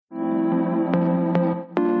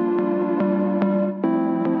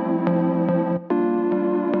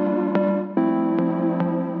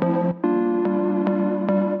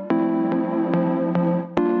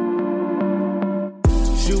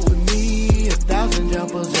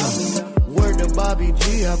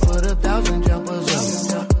AG, I put 1,000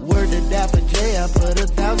 jumpers up. Word to Dapper J, I put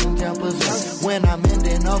 1,000 jumpers up. When I'm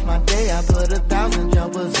ending off my day, I put 1,000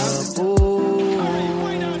 jumpers up. Ooh.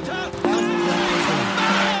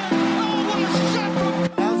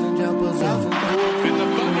 1,000 jumpers up. In the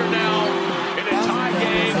Thunder now, in a tie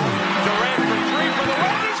game. Durant for three for the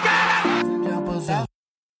win. He's got it! 1,000 jumpers up.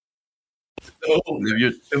 Live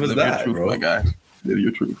your truth, bro. my guy. Live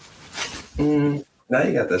your truth. Now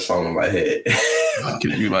you got that song in my head.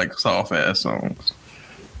 Can you like soft ass songs?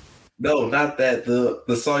 No, not that.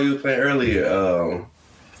 The song you were playing earlier,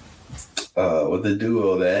 with the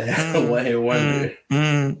duo that had One Hit Wonder.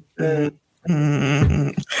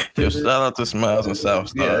 Yo, shout out to Smiles and South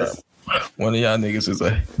Star. Yes. One of y'all niggas is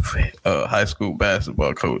a high school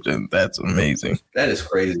basketball coach, and that's amazing. That is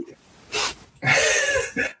crazy.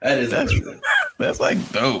 That's amazing. That's like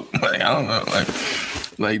dope. Like I don't know,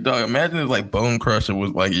 like dog. Imagine if like Bone Crusher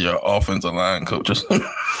was like your offensive line coach or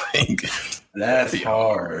something. That's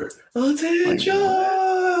hard. Attention.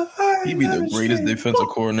 He'd be the greatest defensive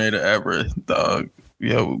coordinator ever, dog.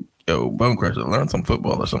 Yo, Bone Crusher, learn some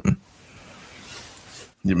football or something.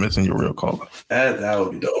 You're missing your real caller. That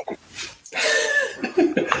would be dope.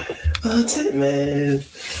 That's it, man.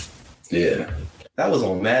 Yeah. That was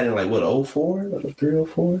on Madden, like, what, 04? Like,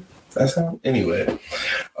 304? That's how? Anyway.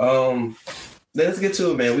 Let's get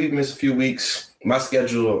to it, man. We've missed a few weeks. My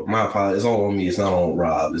schedule, my apologies, it's all on me. It's not on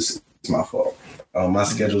Rob. It's my fault. My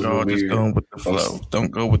schedule's Just weird. going with the flow.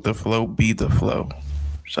 Don't go with the flow. Be the flow.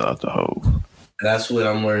 Shout out to Hov. That's what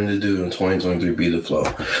I'm learning to do in 2023, be the flow.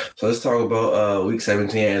 So let's talk about week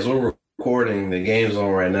 17. As we're recording, the game's on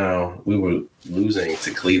right now. We were losing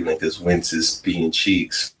to Cleveland because Wentz is being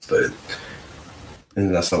cheeks, but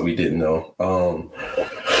that's what we didn't know. Well,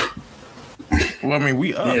 I mean,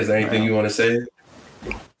 we up. Yeah, is there anything you want to say?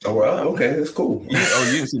 Oh, well, okay, that's cool. You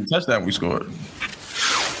didn't see the touchdown we scored?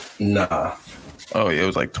 Nah. Oh, yeah, it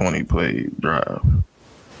was like 20 play drive.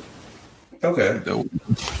 Okay.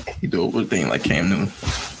 He do everything like Cam Newton.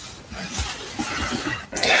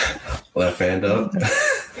 Left hand up.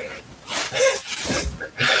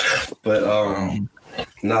 But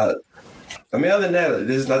not. I mean, other than that,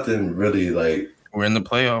 there's nothing really like. We're in the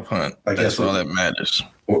playoff hunt. I guess that's all that matters.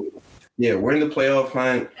 Yeah, we're in the playoff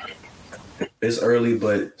hunt. It's early,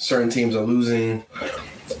 but certain teams are losing.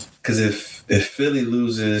 Because if Philly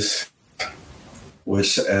loses,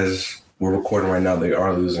 which as we're recording right now, they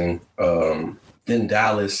are losing. Then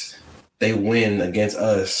Dallas, they win against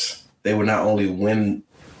us. They would not only win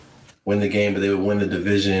the game, but they would win the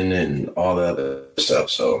division and all the other stuff.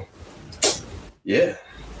 So, yeah.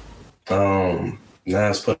 Now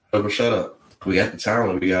let's put up or shut up. We got the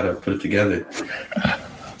talent. We got to put it together.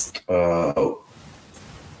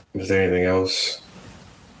 Is there anything else?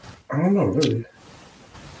 I don't know, really.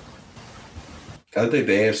 I think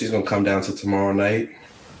the AFC is going to come down to tomorrow night.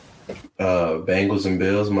 Bengals and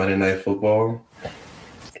Bills, Monday Night Football.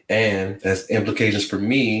 And that's implications for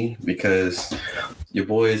me because your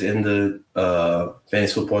boy is in the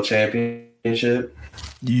Fantasy Football Championship.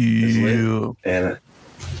 Yeah. And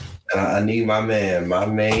I need my main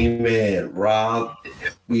man, Rob.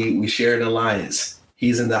 We share an alliance.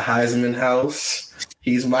 He's in the Heisman house.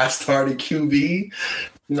 He's my starting QB.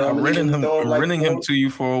 No, I'm renting him to you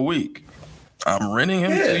for a week. I'm renting him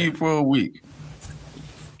to you for a week.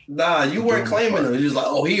 Nah, you weren't claiming him. You was like,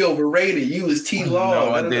 oh, he overrated. You was T-Law. No,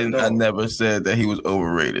 I didn't. I never said that he was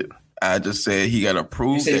overrated. I just said he got to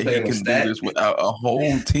prove that he can do this without a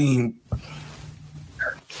whole team.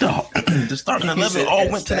 The starting 11 all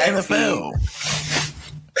went to the NFL.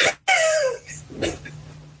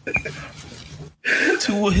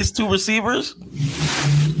 His two receivers.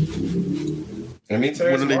 I mean, Terrence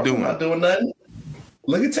what are they Marshall doing? Not doing nothing.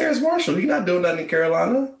 Look at Terrence Marshall. He's not doing nothing in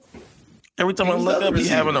Carolina. Every time I look up, he's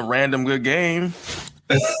having a random good game.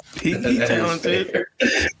 He talented.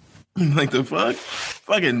 Like the fuck?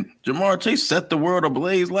 Fucking Jamar Chase set the world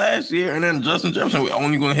ablaze last year, and then Justin Jefferson, we're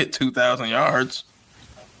only going to hit 2,000 yards.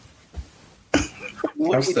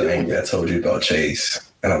 I'm still angry I told you about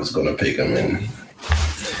Chase, and I was going to pick him, and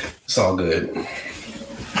it's all good.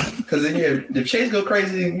 Because if Chase go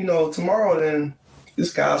crazy, tomorrow, then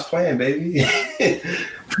this guy's playing, baby.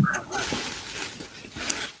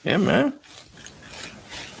 Yeah, man.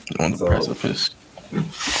 On the precipice.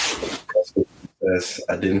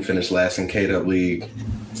 I didn't finish last in K-Dub League.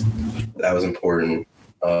 That was important.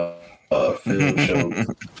 Film show.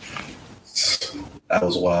 That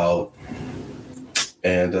was wild.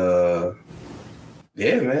 And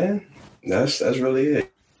yeah, man. That's really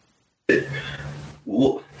it.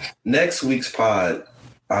 Well, next week's pod,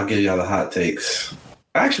 I'll give y'all the hot takes.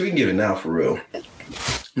 Actually, we can give it now for real.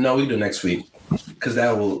 No, we do next week. because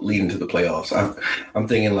that will lead into the playoffs. I'm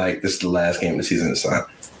thinking like this is the last game of the season this time.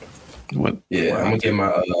 What? Yeah, I'm gonna get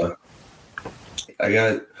my. I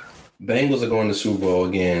got Bengals are going to Super Bowl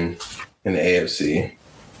again in the AFC,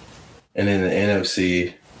 and in the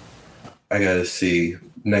NFC, I gotta see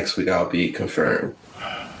next week. I'll be confirmed.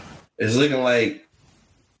 It's looking like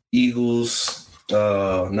Eagles,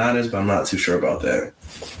 Niners, but I'm not too sure about that.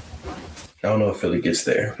 I don't know if Philly gets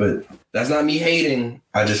there, but that's not me hating.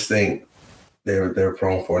 I just think they're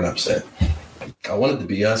prone for an upset. I want it to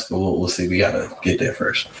be us, but we'll see. We gotta get there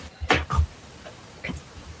first.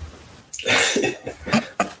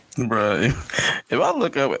 Bro, if I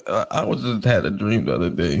look up, I was just had a dream the other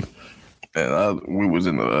day, and we was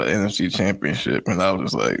in the NFC Championship, and I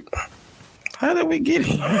was just like, how did we get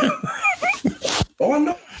here? Oh, I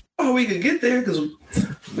know how we could get there because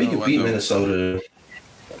we can beat Minnesota.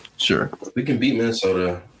 Sure. We can beat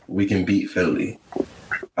Minnesota. We can beat Philly.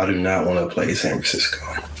 I do not want to play San Francisco.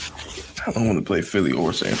 I don't want to play Philly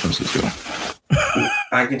or San Francisco.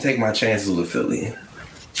 I can take my chances with Philly.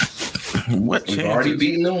 What We've chances? already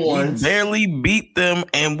beaten them once. We barely beat them,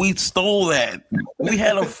 and we stole that. We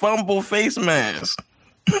had a fumble face mask.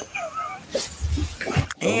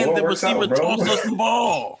 And the receiver tossed us the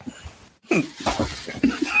ball.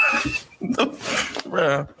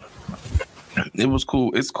 Bruh. It was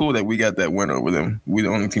cool. It's cool that we got that win over them. We're the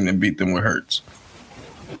only team that beat them with Hurts.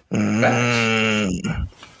 That's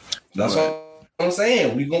what I'm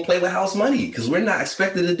saying. We're going to play with house money because we're not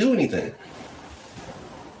expected to do anything.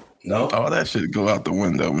 No? All that shit go out the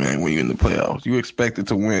window, man, when you're in the playoffs. You expected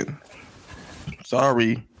to win.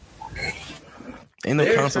 Sorry. Ain't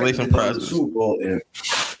no consolation prizes.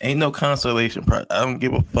 Ain't no consolation prize. I don't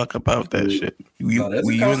give a fuck about that shit. You in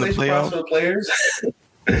the playoffs? For the players.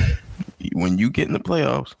 When you get in the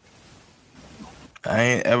playoffs, I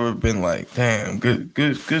ain't ever been like, damn, good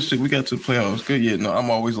shit. We got to the playoffs. Good year. No,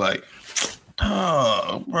 I'm always like,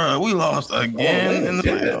 oh, bro, we lost again in the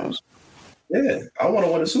playoffs. Yeah, I want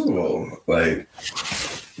to win a Super Bowl. Like,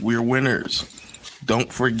 we're winners.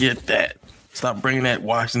 Don't forget that. Stop bringing that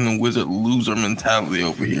Washington Wizard loser mentality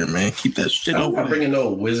over here, man. Keep that shit over there. I'm not bringing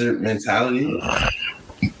no wizard mentality.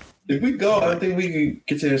 If we go, I think we can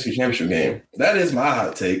get to the NFC Championship game. That is my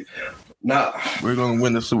hot take. We're going to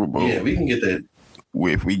win the Super Bowl. Yeah, we can get that.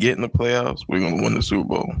 If we get in the playoffs, we're going to win the Super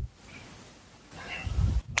Bowl.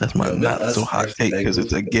 That's my not so hot take because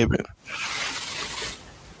it's a given.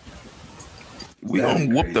 We going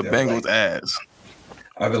to whoop the Bengals' ass.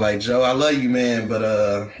 I'll be like, Joe, I love you, man, but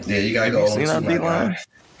yeah, you got to go. Have you seen our D-line?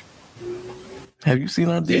 Have you seen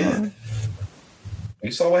our D-line? Yeah.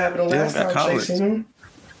 You saw what happened the last time chasing him?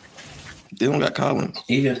 They don't got Collins.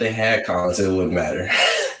 Even if they had Collins, it wouldn't matter.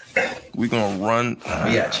 We gonna run.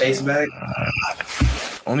 We got Chase back.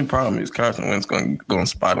 Only problem is Carson Wentz gonna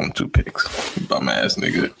spot on 2 picks. Bum ass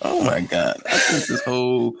nigga. Oh my god! I think this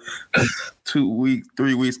whole 3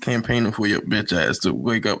 weeks campaigning for your bitch ass to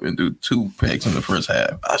wake up and do 2 picks in the first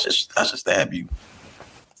half. I should stab you.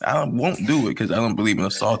 I won't do it because I don't believe in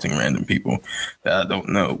assaulting random people that I don't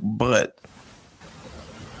know. But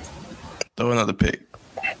throw another pick.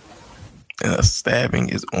 And a stabbing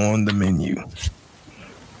is on the menu.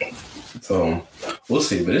 So we'll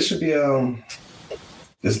see, but it should be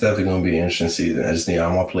it's definitely gonna be an interesting season. I just need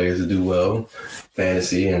all my players to do well,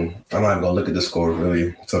 fantasy, and I'm not gonna look at the score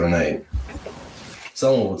really till tonight.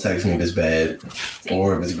 Someone will text me if it's bad,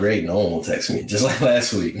 or if it's great, no one will text me. Just like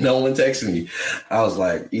last week, no one texted me. I was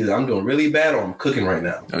like, either I'm doing really bad or I'm cooking right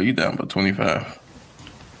now. Oh, you down for 25?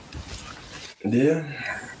 Yeah,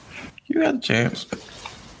 you got a chance.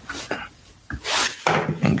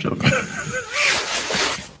 I'm joking.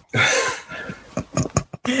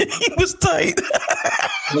 He was tight.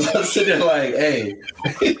 I was sitting there like, hey.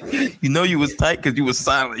 You know you was tight because you was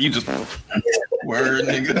silent. You just word,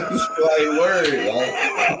 nigga. Like, word.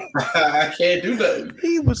 Like, I can't do nothing.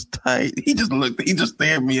 He was tight. He just looked. He just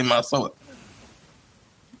stared me in my soul.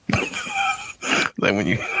 Like when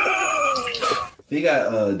you... He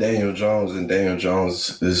got Daniel Jones, and Daniel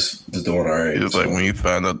Jones is doing all right. It's like when you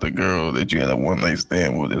find out the girl that you had a one-night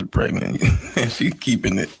stand with is pregnant, and she's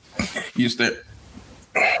keeping it. You stare.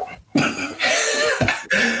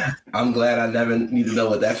 I'm glad I never need to know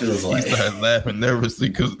what that feels like. He started laughing nervously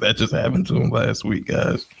because that just happened to him last week,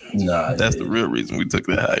 guys. Nah, that's the real reason we took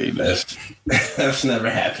that hiatus. That's never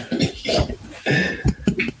happened to me.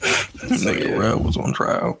 Nigga, Rel was on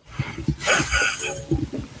trial.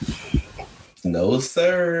 No,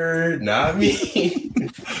 sir. Not me.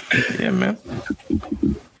 Yeah, man.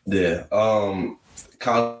 Yeah.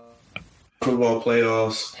 College football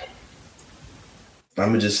playoffs. I'm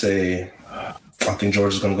going to just say, I think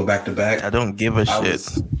Georgia's going to go back to back. I don't give a shit.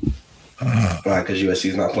 Why? Because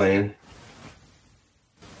USC's not playing.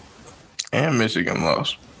 And Michigan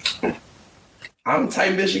lost. I'm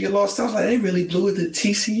tight. Michigan lost. I was like, they really blew it to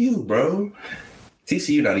TCU, bro.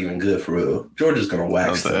 TCU not even good for real. Georgia's gonna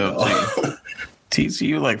wax them.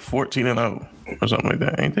 TCU like 14-0 or something like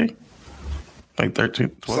that, ain't they? Like 13,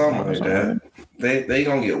 12, something like that. They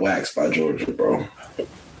gonna get waxed by Georgia, bro.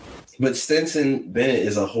 But Stetson Bennett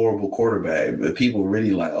is a horrible quarterback. But people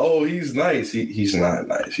really like, oh, he's nice. He's not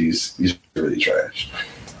nice. He's really trash.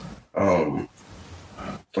 I'm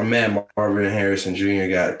mad Marvin Harrison Jr.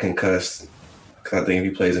 got concussed. Cause I think if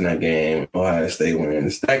he plays in that game, Ohio State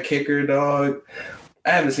wins. That kicker, dog. I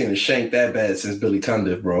haven't seen a shank that bad since Billy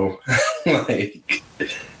Cundiff, bro. Like,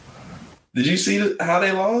 did you see how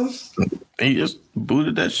they lost? He just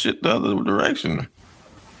booted that shit the other direction.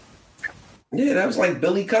 Yeah, that was like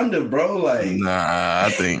Billy Cundiff, bro. Like, nah, I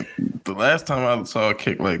think the last time I saw a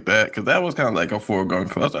kick like that, because that was kind of like a foregone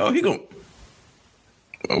conclusion. I was like, oh, he going.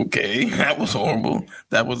 Okay, that was horrible.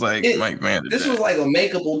 That was like Mike Vanderjagt. This was like a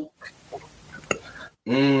makeable.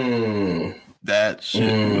 That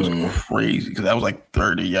shit was crazy because that was like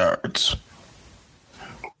 30 yards.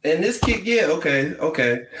 And this kick, yeah, okay.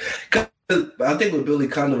 I think what Billy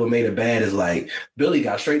Cundiff made it bad is like Billy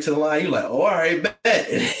got straight to the line. You're like, oh, all right, bet.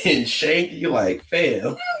 And Shank, you're like,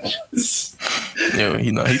 fam. Yo,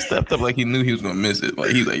 he stepped up like he knew he was gonna miss it.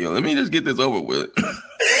 Like he's like, yo, let me just get this over with.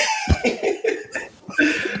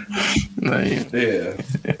 Yeah.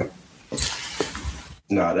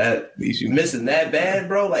 Nah, that missing that bad,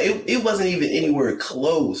 bro. Like it wasn't even anywhere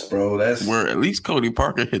close, bro. That's where at least Cody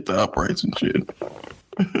Parker hit the uprights and shit.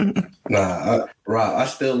 Nah, Rob, I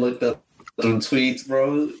still looked up some tweets,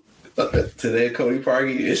 bro. Today, Cody Parker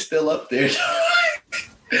is still up there.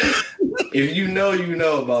 If you know, you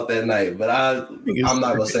know about that night. But I'm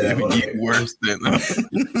not gonna say that. Get worse than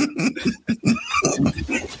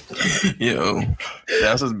yo,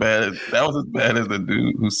 that was as bad as the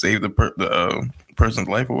dude who saved the person's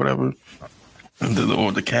life or whatever,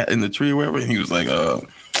 or the cat in the tree or whatever. And he was like, I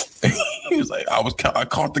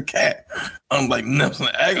caught the cat. I'm like Nelson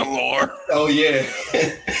Aguilar. Oh yeah.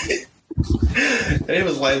 And it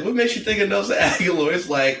was like, what makes you think of Nelson Aguilar? It's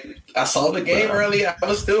like, I saw the game early. I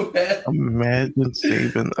was still mad. Imagine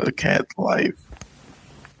saving a cat's life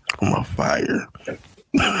from a fire.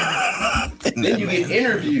 Then you get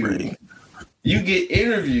interviewed. You get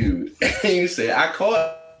interviewed. And you say, I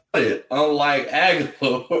caught it, unlike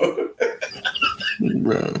Aguilar.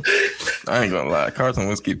 Bro, I ain't gonna lie. Carson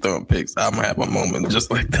Wentz keep throwing picks. I'm gonna have a moment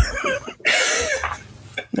just like that.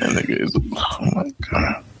 That nigga is, oh my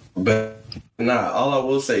God. But nah, all I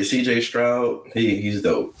will say, CJ Stroud, he's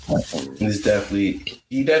dope. He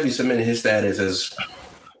definitely cemented his status as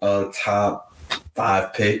a top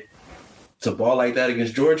 5 pick. To ball like that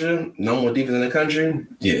against Georgia, no more defense in the country,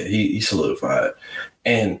 yeah, he solidified.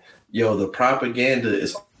 And yo, the propaganda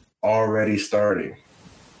is already starting.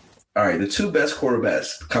 All right, the 2 best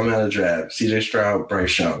quarterbacks coming out of the draft, CJ Stroud,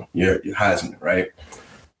 Bryce Young, your Heisman, right?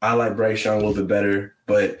 I like Bryce Young a little bit better,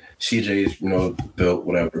 but CJ's, built,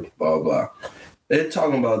 whatever, blah, blah. They're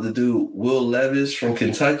talking about the dude, Will Levis from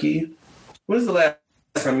Kentucky. When's the last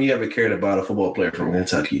time you ever cared about a football player from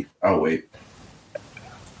Kentucky? I'll wait.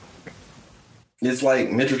 It's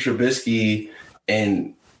like Mitchell Trubisky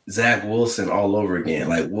and Zach Wilson all over again.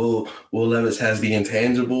 Like, Will Levis has the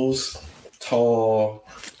intangibles, tall,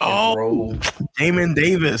 and throw. Damon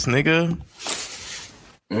Davis, nigga.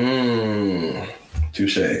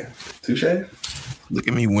 Touche. Look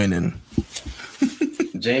at me winning.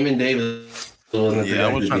 Jamin Davis wasn't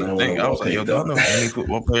I was trying to think. I was like, yo, do I know any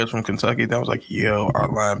football players from Kentucky? That was like, yo, our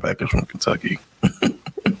linebackers from Kentucky.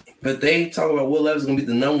 But they talk about Will Levis is going to be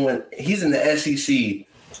the number 1. He's in the SEC.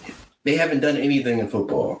 They haven't done anything in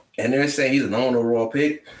football. And they're saying he's a number 1 overall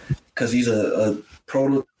pick because he's a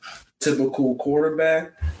prototypical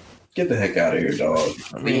quarterback. Get the heck out of here, dog.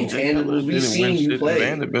 We've seen you play.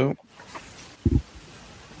 Vanderbilt.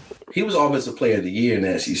 He was Offensive Player of the Year in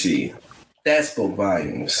the SEC. That spoke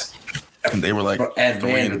volumes. And they were like at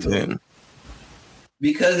Vanderbilt.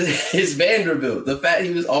 Because it's Vanderbilt. The fact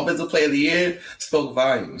he was Offensive Player of the Year spoke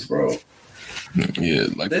volumes, bro. Yeah,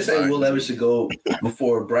 like they're saying Will Levis should go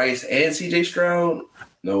before Bryce and CJ Stroud.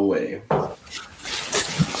 No way.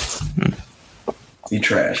 He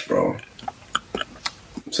trash, bro.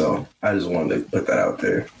 So I just wanted to put that out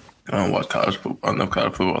there. I don't watch college football. Enough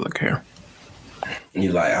college football to care.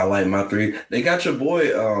 You like, I like my 3. They got your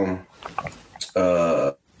boy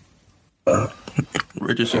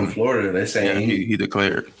Richardson from Florida. They're saying he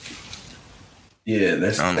declared. Yeah,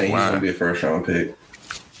 that's saying he's gonna be a 1st-round pick.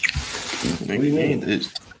 What do you mean?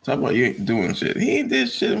 Talk about you ain't doing shit. He ain't did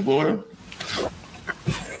shit in Florida.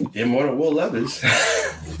 Get more than Will Levis.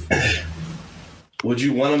 Would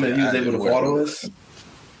you want him if he was able to fall to us?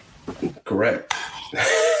 Correct.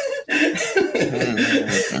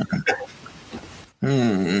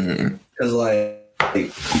 Because,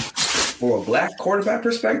 like, for a black quarterback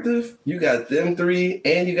perspective, you got them three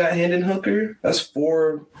and you got Hendon Hooker. That's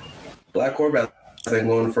 4 black quarterbacks that can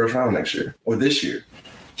go in the first round next year or this year.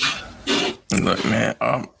 Look, man,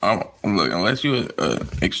 look, unless you're an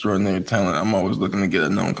extraordinary talent, I'm always looking to get a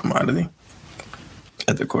known commodity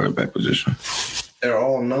at the quarterback position. They're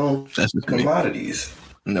all known commodities.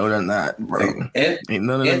 No, they're not, bro. Ain't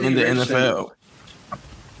none of them in the NFL.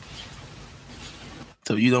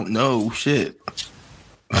 So you don't know shit.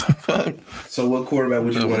 So what quarterback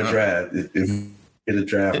would you want to draft if you get a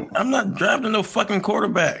draft? I'm not drafting no fucking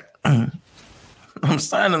quarterback. I'm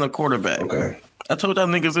signing a quarterback. Okay. I told y'all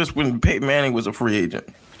niggas this when Peyton Manning was a free agent.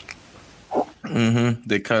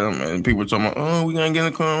 They cut him, and people were talking about, oh, we gonna get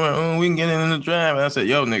in the quarterback. Oh, we can get in the draft. And I said,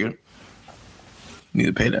 yo, nigga, you need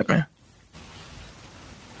to pay that, man.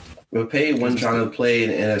 But Peyton wasn't trying to play in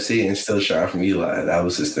the NFC and still shy from Eli. That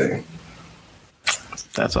was his thing.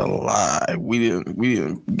 That's a lie. We didn't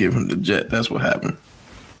give him the jet. That's what happened.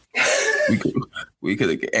 we could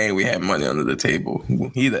have, and we had money under the table.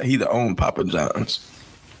 He the own Papa John's,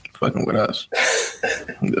 fucking with us.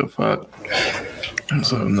 The fuck.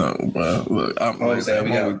 So no, bro. Look, I'm saying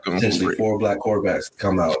we got potentially 4 black quarterbacks to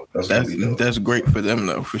come out. That's great for them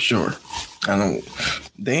though, for sure. I don't.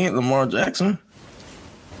 They ain't Lamar Jackson.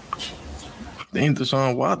 They ain't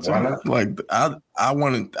Deshaun Watson. Why not? Like I'd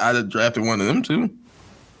have drafted one of them too.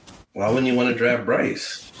 Why wouldn't you want to draft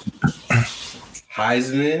Bryce?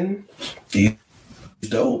 Heisman, he's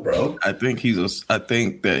dope, bro. I think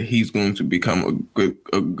that he's going to become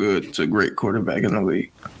a good to great quarterback in the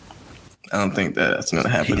league. I don't think that's going to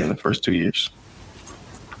happen in the first 2 years.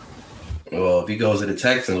 Well, if he goes to the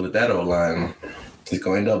Texans with that O-line, he's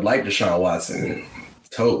going to end up like Deshaun Watson,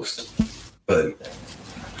 toast. But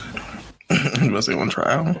was it on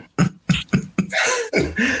trial?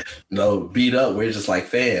 No, beat up. We're just like,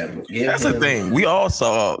 fam. That's the thing. We all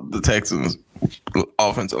saw the Texans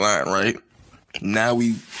offensive line, right? Now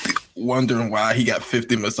we wondering why he got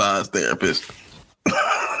 50 massage therapists.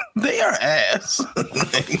 They are ass.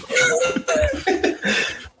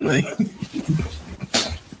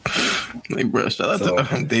 Bro, shout out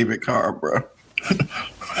to David Carr, bro.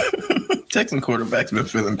 Texan quarterback's been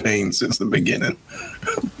feeling pain since the beginning.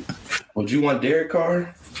 Would you want Derek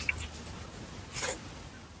Carr?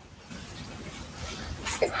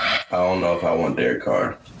 I don't know if I want Derek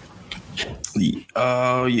Carr.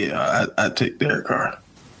 Yeah, I'd take Derek Carr.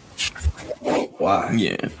 Why?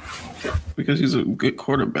 Yeah, because he's a good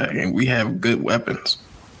quarterback and we have good weapons.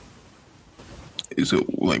 So,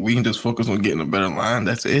 like, we can just focus on getting a better line.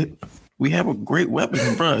 That's it. We have a great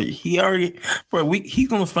weapon, bro. He's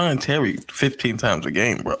gonna find Terry 15 times a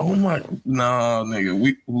game, bro. Oh my, no,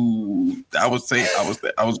 nigga. I was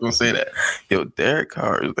gonna say that. Yo, Derek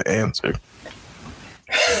Carr is the answer.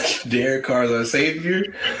 Derek Carr's our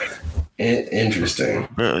savior. Interesting,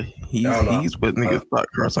 bro. He's what niggas thought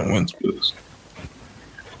Carson Wentz was.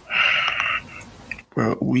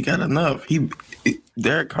 Bro, we got enough.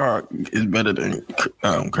 Derek Carr is better than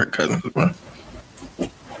Kirk Cousins, bro.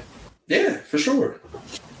 Yeah, for sure.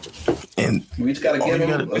 And we just gotta all get you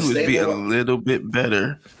gotta do is be a little bit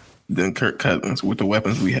better than Kirk Cousins with the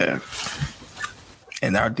weapons we have.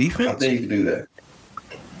 And our defense, I think you can do that.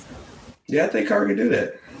 Yeah, I think Carr can do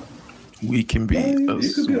that. We can be a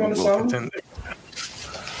Super Bowl contender.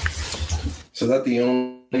 So that the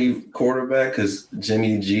only quarterback? Because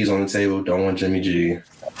Jimmy G's on the table. Don't want Jimmy G.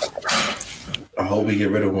 I hope we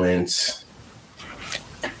get rid of Wentz.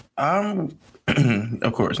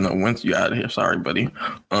 Of course, no. Wentz, you out of here. Sorry, buddy.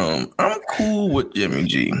 I'm cool with Jimmy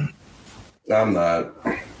G. I'm not.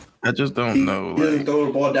 I just don't know. He doesn't throw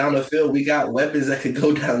the ball down the field. We got weapons that could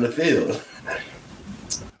go down the field.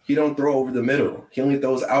 He don't throw over the middle. He only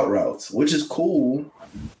throws out routes, which is cool,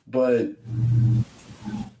 but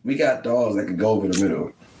we got dogs that can go over the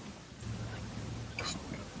middle.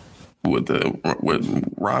 With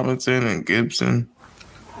Robinson and Gibson,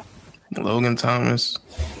 Logan Thomas,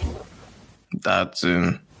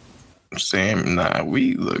 Dotson, Sam.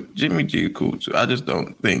 Jimmy G is cool too. I just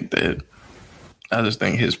think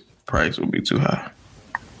his price will be too high.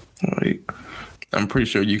 Like, I'm pretty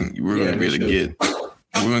sure we're gonna be able to get.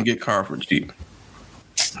 We're gonna get Carr for cheap.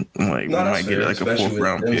 Like, we might get like a 4th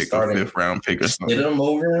round pick or 5th round pick or something. Get him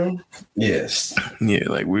over him? Yes. Yeah,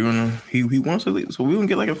 like we're gonna he wants to leave. So we're gonna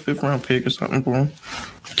get like a 5th round pick or something for him.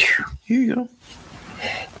 Here you go.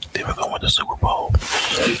 Then we're going to the Super Bowl.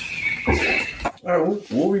 All right,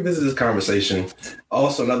 we'll revisit this conversation.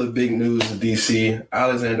 Also, another big news in DC,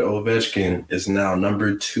 Alexander Ovechkin is now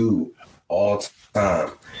number 2 all time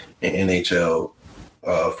in NHL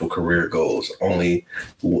for career goals. Only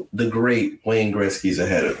the great Wayne Gretzky's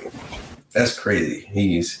ahead of him. That's crazy.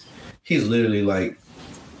 He's literally like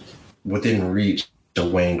within reach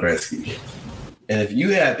of Wayne Gretzky. And if you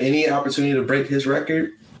have any opportunity to break his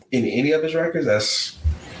record in any of his records, that's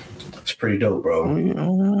pretty dope,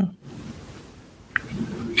 bro.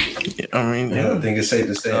 I think it's safe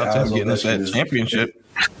to say Alex Ovechkin championship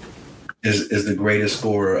is the greatest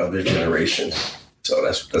scorer of his generation. So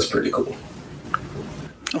that's pretty cool.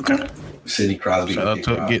 Okay. Sidney Crosby. Shout out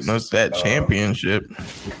to getting us that championship.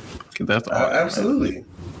 That's absolutely.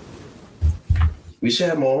 We should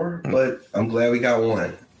have more, but I'm glad we got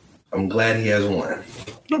one. I'm glad he has one.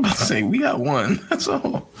 I'm about to say we got one. That's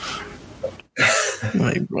all.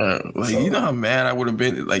 Like, bro, like, you know how mad I would have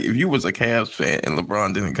been, like, if you was a Cavs fan and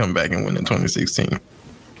LeBron didn't come back and win in 2016.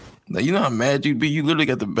 Like, you know how mad you'd be. You literally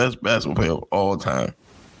got the best basketball player of all time.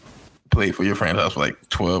 Played for your franchise for like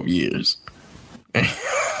 12 years, and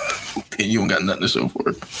you don't got nothing to show for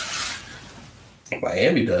it.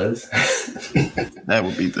 Miami does. That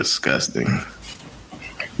would be disgusting.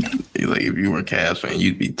 Like, if you were a Cavs fan,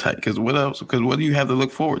 you'd be tight. Because what else? Because what do you have to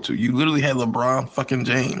look forward to? You literally had LeBron fucking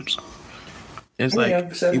James. It's like,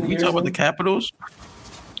 if we talk about the Capitals,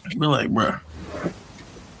 we're like, bro.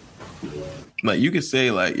 Like, you could say,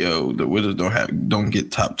 like, yo, the Wizards don't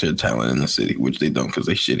get top tier talent in the city, which they don't because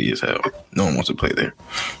they shitty as hell. No one wants to play there.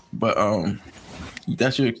 But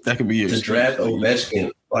that could be your to draft Ovechkin.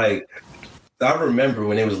 Like, I remember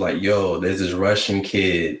when it was like, yo, there's this Russian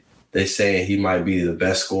kid. They saying he might be the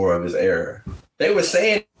best scorer of his era. They were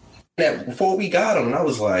saying that before we got him, and I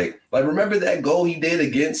was like, remember that goal he did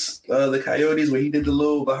against the Coyotes where he did the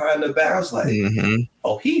little behind the back? I was like,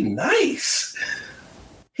 oh, he nice.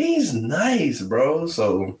 He's nice, bro.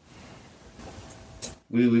 So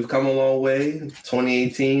we've come a long way.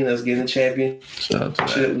 2018, us getting the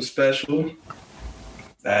championship was special.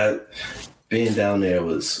 That being down there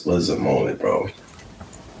was a moment, bro.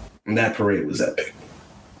 And that parade was epic.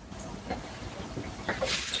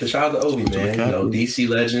 So shout out to Ovi, man. You know, DC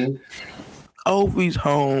legend. Ovi's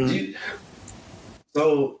home.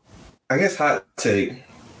 So I guess hot take.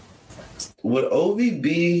 Would Ovi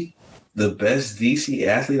be the best DC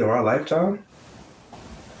athlete of our lifetime?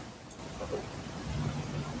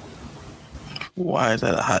 Why is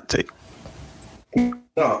that a hot take?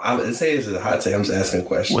 No, I didn't say it's a hot take. I'm just asking a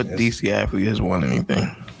question. What DC athlete has won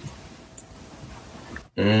anything?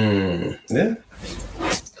 Yeah.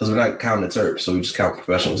 Because we're not counting the Terps, so we just count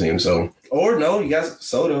professional teams. So, or no, you guys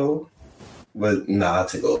Soto. But nah, I'll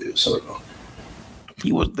take Ovi with Soto.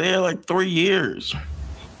 He was there like 3 years.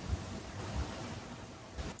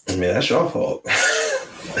 I mean, that's your fault.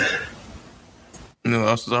 You know what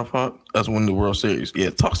else is our fault? Us winning the World Series. Yeah,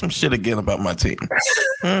 talk some shit again about my team.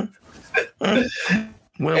 Win a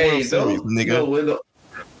World Series, nigga.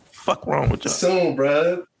 Fuck wrong with y'all? Soon,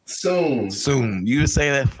 bro. Soon. You say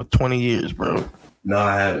that for 20 years, bro. No,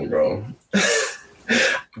 I haven't, bro.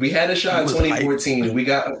 We had a shot in 2014.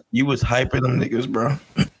 You was hyping them niggas, bro.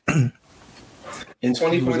 In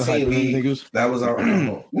 2014, that was our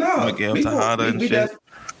no. Miguel Tejada and shit.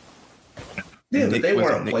 Yeah, but they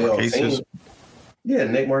weren't a playoff team. Yeah,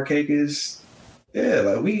 Nick Markakis. Yeah,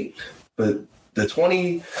 but the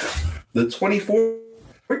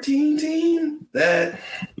 2014 team, that.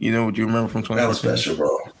 You know what you remember from 2014? That was special,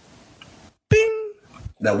 bro. Bing.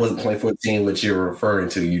 That wasn't 2014, what you're referring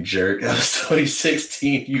to, you jerk. That was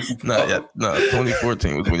 2016. No,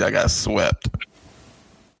 2014 was when I got swept.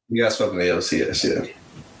 You got swept in the LCS, yeah.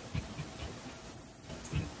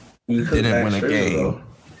 We didn't win a game.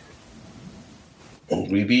 Though.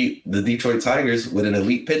 We beat the Detroit Tigers with an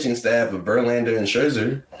elite pitching staff of Verlander and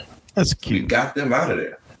Scherzer. That's cute. We got them out of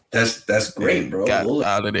there. That's great, bro. Got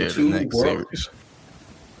out of there the next series.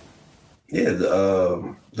 Yeah,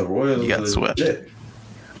 the Royals. You got swept. Legit.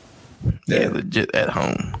 Yeah, legit at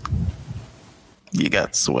home. You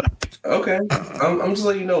got swept. Okay, I'm just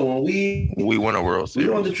letting you know when we won a World Series.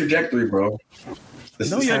 We're on the trajectory, bro.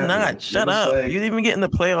 No, you're not. Shut up. You didn't even get in the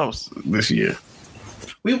playoffs this year.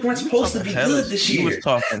 We weren't supposed to be good this year. You was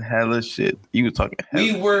talking hella shit. We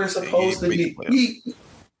were supposed to be.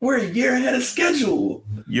 We're a year ahead of schedule.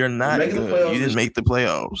 You're not good. You didn't make the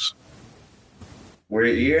playoffs. We're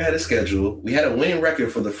a year ahead of schedule. We had a winning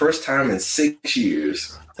record for the first time in 6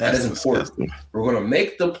 years. That is important. Disgusting. We're going to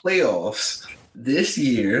make the playoffs this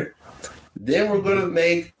year. Then we're going to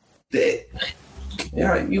make the...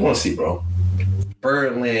 Yeah, you want to see, bro.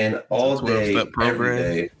 Birdland all day, every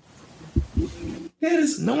day. Yeah,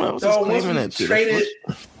 no one else is claiming that shit.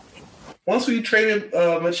 Once we traded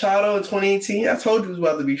Machado in 2018, I told you it was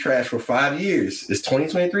about to be trash for 5 years. It's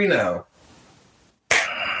 2023 now.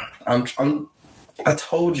 I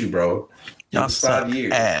told you, bro. Y'all suck 5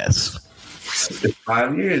 years. Ass. It's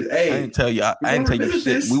 5 years. Hey, I didn't tell you. I didn't tell you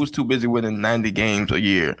shit. We was too busy winning 90 games a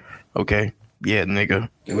year. Okay. Yeah, nigga.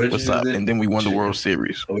 What's up? And then we won the World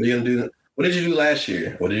Series. What are you gonna do? What did you do last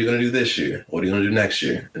year? What are you gonna do this year? What are you gonna do next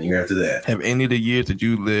year? And the year after that? Have any of the years that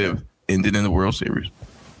you lived ended in the World Series?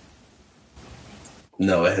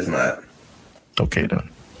 No, it has not. Okay, then.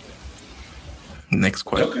 Next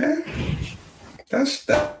question. Okay. That's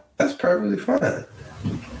perfectly fine.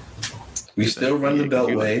 We still run the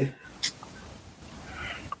Beltway.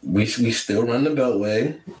 We still run the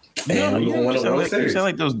Beltway. And we're going to win a World Series. You sound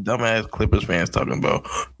like those dumbass Clippers fans talking about,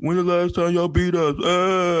 when the last time y'all beat us?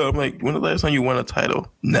 I'm like, when the last time you won a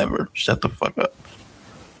title? Never. Shut the fuck up.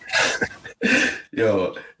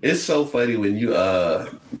 Yo, it's so funny when you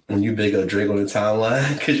big up Drake on the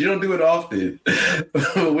timeline because you don't do it often.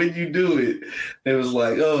 But when you do it, it was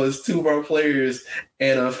like, oh, it's two of our players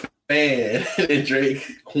and a fan, and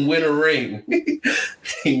Drake win a ring.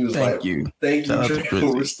 He was Thank you, Drake,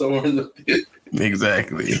 for restoring the pit.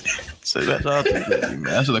 Exactly. So that's all to Drizzy,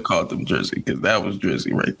 man. I should have called them Drizzy because that was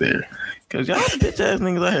Drizzy right there. Because y'all bitch ass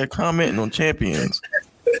niggas out here commenting on champions.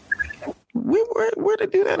 Where they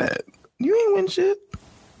do that at? You ain't win shit.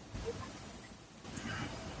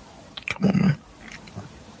 Come on, man.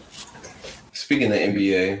 Speaking of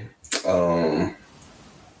NBA,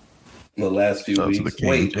 the last few weeks.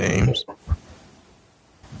 James.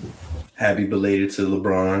 Happy belated to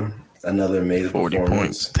LeBron. Another amazing 40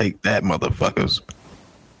 points. Take that, motherfuckers.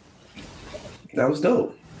 That was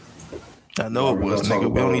dope. I know it was,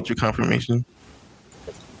 nigga. We don't need your confirmation.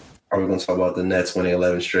 Are we going to talk about the Nets winning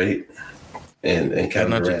 11 straight? And Kevin Durant,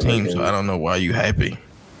 not your team, so I don't know why you happy.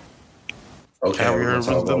 Okay, Kyrie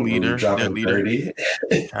Irving's the leader. Their leader.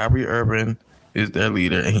 Kyrie Irving is their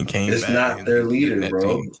leader, and he came it's back. It's not their leader,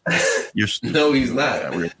 bro. No, he's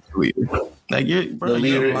not. Like the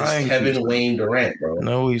leader is Kevin Wayne Durant, bro.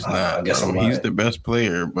 No, he's not. I guess he's the best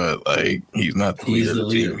player, but like he's not the leader of the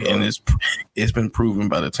team. Bro. And it's been proven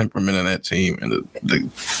by the temperament of that team and the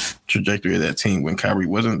trajectory of that team when Kyrie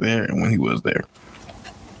wasn't there and when he was there.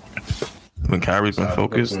 When Kyrie's been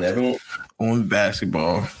focused on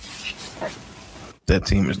basketball, that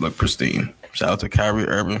team has looked pristine. Shout out to Kyrie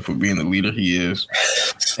Irving for being the leader he is.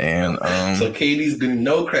 And so KD's getting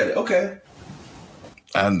no credit. Okay.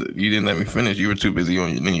 You didn't let me finish. You were too busy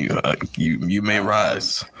on your knees. You may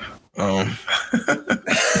rise. Shout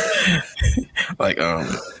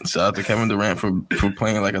out to Kevin Durant for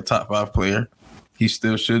playing like a top 5 player. He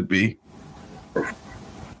still should be.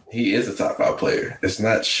 He is a top 5 player. It's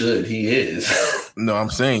not should. He is. No, I'm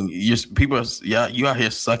saying you out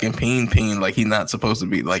here sucking peen like he's not supposed to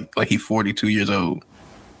be. Like he's 42 years old.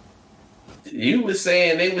 You were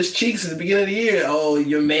saying they was cheeks at the beginning of the year. Oh,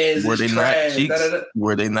 your man's were they trash. Not cheeks?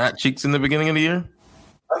 Were they not cheeks in the beginning of the year?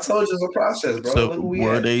 I told you it's a process, bro. So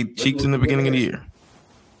were they cheeks in the beginning of the year?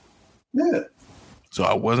 Yeah. So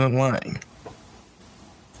I wasn't lying.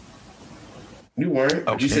 You weren't.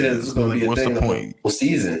 Okay. You said it was going to be a thing the whole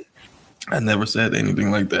season. I never said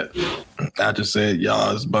anything like that. I just said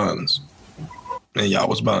y'all is buns. And y'all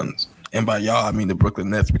was buns. And by y'all, I mean the Brooklyn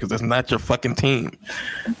Nets because that's not your fucking team.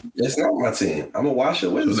 It's not my team. I'm a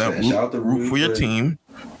Washington Wizards fan. Shout out to root for your team.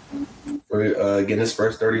 For getting his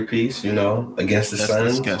first 30 piece, against the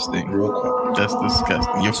Suns. Disgusting. That's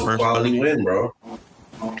disgusting. Your first quality 30 win, bro.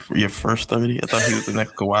 For your first 30? I thought he was the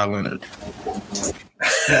next Kawhi Leonard.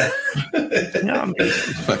 I'm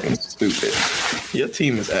fucking stupid. Your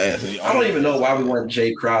team is ass. I don't even know why we want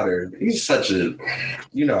Jay Crowder. He's such a,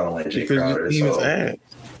 I don't like Jay Crowder. Your team is ass.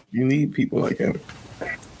 You need people like him.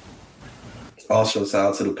 Also, shout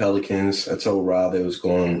out to the Pelicans. I told Rob it was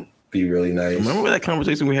going to be really nice. Remember that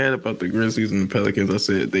conversation we had about the Grizzlies and the Pelicans? I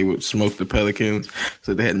said they would smoke the Pelicans,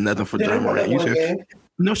 so they had nothing for Ja Morant. You said,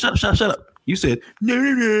 no, shut up. You said, no,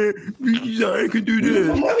 Zion could do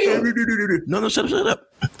this. No, shut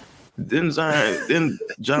up. Then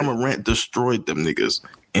Ja Morant destroyed them niggas,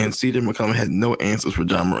 and CJ McCollum had no answers for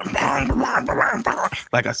Ja Morant.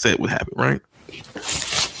 Like I said would happen, right?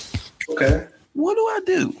 Okay. What do I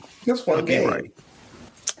do? That's one game. Right.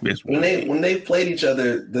 When they played each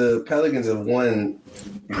other, the Pelicans have won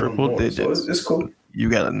triple digits. So it's cool. You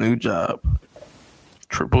got a new job.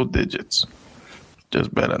 Triple digits.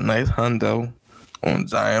 Just bet a nice hundo on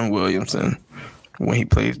Zion Williamson when he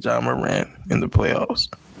plays Ja Morant in the playoffs.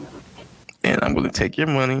 And I'm going to take your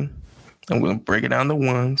money. I'm going to break it down to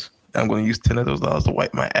ones. I'm going to use $10 of those to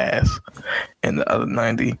wipe my ass. And the other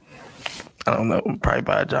 90, I don't know. Probably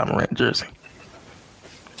buy a Ja Morant jersey.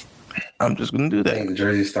 I'm just gonna do that. I think the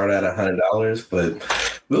jersey start at $100, but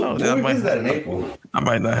we'll revisit that in April. I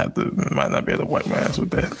might not be able to wipe my ass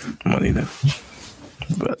with that money then.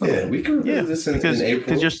 But yeah, we can revisit this in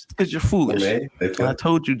April. Because you're foolish. And I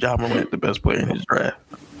told you Ja Morant the best player in his draft.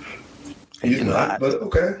 He's not, but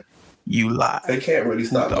okay. You lied. They can't really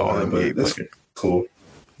stop the All-NBA, but that's cool.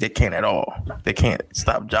 They can't at all. They can't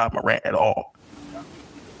stop Ja Morant at all.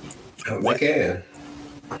 They can.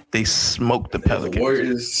 They smoked the Pelicans. The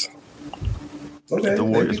Warriors. Okay. The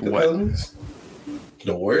Warriors what?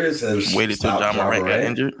 The Warriors have waited till Ja Morant got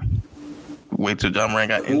injured. Wait till Ja Morant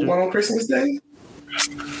got injured. Who won on Christmas Day?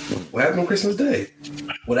 What happened on Christmas Day?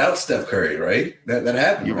 Without Steph Curry, right? That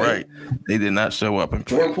happened. You're right. They did not show up. And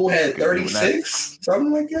Jordan Poole had 36,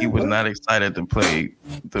 something like that. He was not excited to play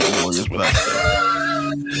the Warriors without Steph.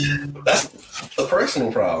 That's a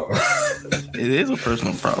personal problem. It is a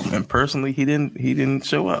personal problem, and personally, he didn't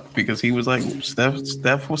show up because he was like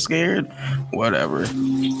Steph was scared. Whatever.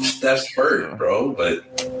 Steph's hurt, bro. But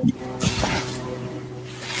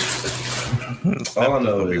all I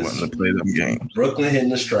know is wanting to play them games. Brooklyn hitting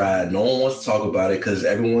the stride. No one wants to talk about it because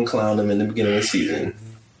everyone clowned them in the beginning of the season.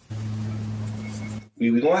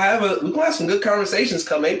 We're gonna have some good conversations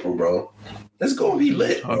come April, bro. It's gonna be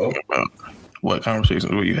lit, bro. What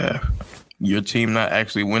conversations will you have? Your team not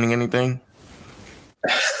actually winning anything?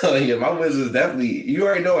 Yeah, my Wizards definitely. You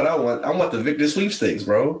already know what I want. I want the Victor sweepstakes,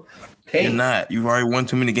 bro. You're not. You've already won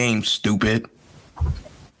too many games, stupid.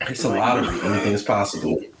 It's a lottery. Anything is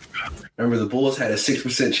possible. Remember, the Bulls had a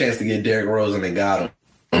 6% chance to get Derrick Rose, and they got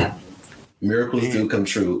him. Miracles do come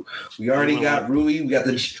true. We already got Rui. We got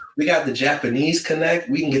the Japanese connect.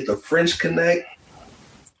 We can get the French connect.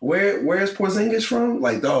 Where's Porzingis from?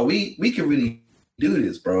 Like, dog, we can really do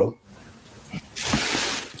this, bro.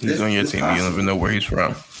 He's on your team. Possible. You don't even know where he's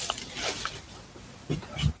from.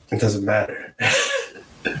 It doesn't matter.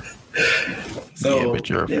 So, yeah, but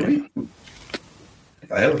you're a fan.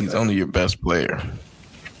 He's only your best player.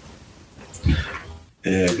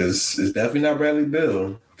 Yeah, because it's definitely not Bradley Beal.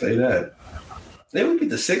 I'll tell you that. Then we beat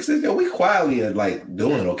the Sixers. We quietly are like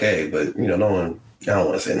doing okay, but no one. I don't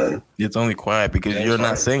want to say nothing. It's only quiet because you're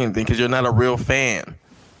not saying anything because you're not a real fan.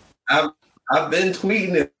 I've been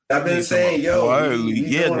tweeting it. I've been saying,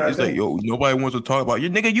 it's like, yo, nobody wants to talk about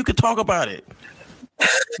it. Nigga, you can talk about it.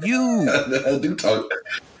 You. I do talk.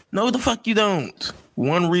 No, the fuck you don't.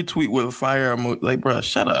 One retweet with a fire emoji. Like, bro,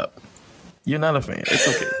 shut up. You're not a fan. It's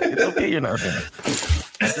okay. It's okay you're not a fan.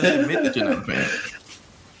 Just admit that you're not a fan.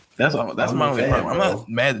 That's all. That's my only problem. I'm not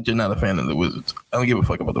mad that you're not a fan of the Wizards. I don't give a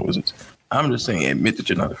fuck about the Wizards. I'm just saying, admit that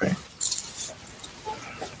you're not a fan.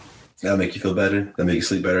 That'll make you feel better? That'll make you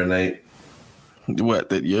sleep better at night? What,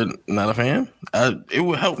 that you're not a fan? It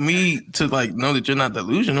would help me to know that you're not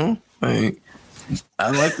delusional. I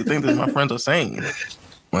like to think that my friends are sane.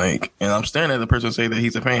 And I'm staring at the person say that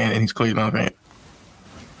he's a fan and he's clearly not a fan.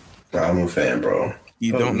 I'm a fan, bro.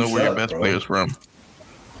 You don't know where your best player's from.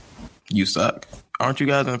 You suck. Aren't you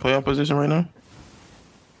guys in a playoff position right now?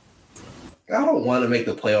 I don't want to make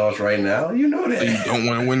the playoffs right now. You know that. So you don't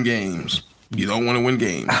want to win games. You don't want to win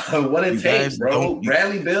games. What it takes, bro.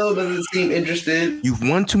 Bradley Beal doesn't seem interested. You've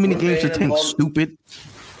won too many games to tank, stupid.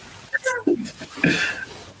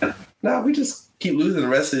 Nah, we just keep losing the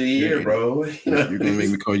rest of the year, bro. You're going to make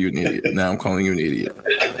me call you an idiot. Now I'm calling you an idiot.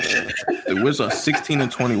 The Wizards are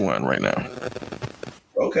 16-21 right now.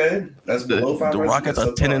 Okay. That's below 500. The Rockets are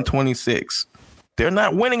 10-26. They're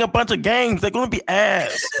not winning a bunch of games. They're going to be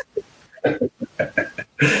ass.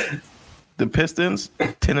 The Pistons,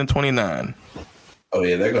 10-29. Oh,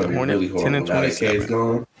 yeah, they're going to be really horrible.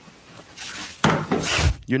 10-27.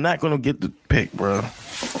 You're not going to get the pick, bro.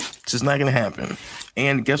 It's just not going to happen.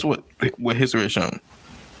 And guess what? What history has shown?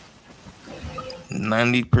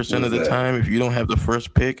 90% of the time, if you don't have the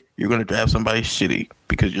first pick, you're going to draft somebody shitty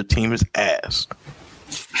because your team is ass.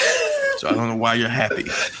 So I don't know why you're happy.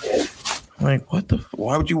 What the?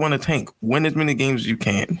 Why would you want to tank? Win as many games as you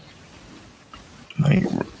can.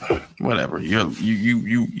 Whatever. You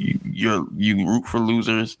root for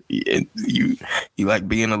losers. You like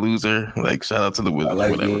being a loser. Shout out to the Wizards. I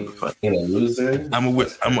like whatever. Being a loser. I'm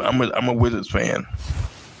a Wizards fan.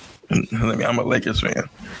 I'm a Lakers fan.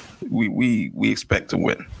 We expect to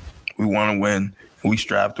win. We want to win. We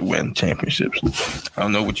strive to win championships. I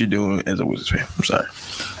don't know what you're doing as a Wizards fan. I'm sorry.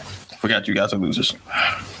 Forgot you guys are losers.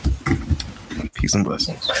 Peace and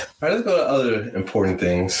blessings. All right, let's go to other important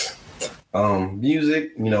things.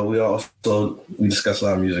 Music, we discuss a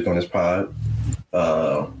lot of music on this pod.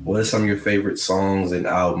 What are some of your favorite songs and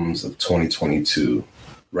albums of 2022?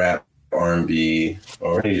 Rap, R&B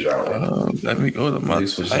or any genre. Let me go to my They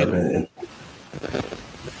switch up title.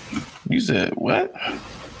 You said what?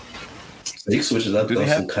 They switch it up, Do throw they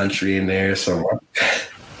have- some country in there, some rock.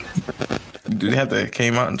 Do they have that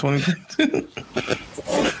came out in 2022?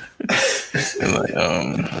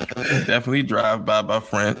 Definitely Drive By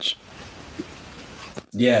French.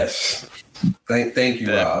 Yes. Thank you,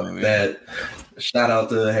 Definitely. Rob. That shout out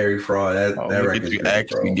to Harry Fraud. That Look record at is you great,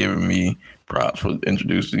 actually bro. giving me props for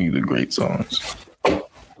introducing you to great songs.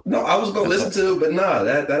 No, I was gonna listen to it, but nah,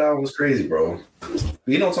 that album was crazy, bro.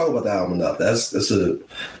 We don't talk about that album enough. That's a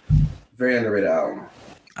very underrated album.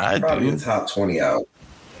 I Probably do. a top 20 album.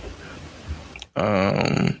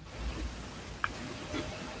 I'm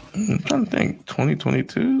trying to think.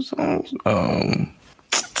 2022 songs.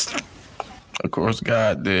 Of course,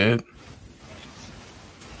 God did.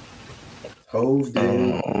 Hove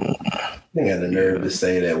did. He had the nerve to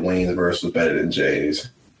say that Wayne's verse was better than Jay's.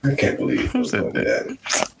 I can't believe Who said that?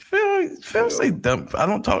 Phil say dumb. I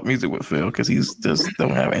don't talk music with Phil because he's just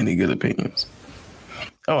don't have any good opinions.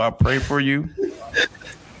 Oh, I pray for you.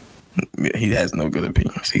 He has no good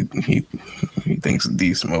opinions. He thinks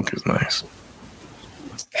D Smoke is nice.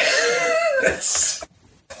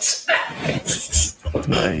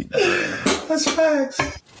 Like, That's facts.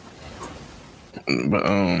 but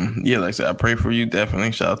yeah, like I said, I pray for you.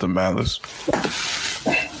 Definitely. Shout out to Malice.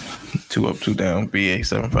 2 Up, 2 Down. BA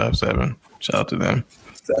 757. Shout out to them.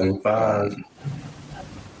 7-5.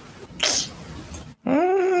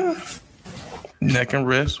 Neck and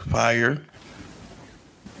Wrist. Fire.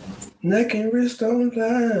 Neck and wrist don't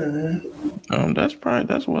lie. That's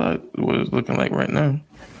what it's looking like right now.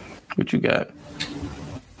 What you got?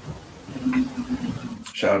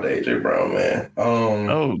 Shout out to AJ Brown, man.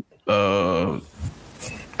 The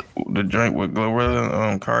joint with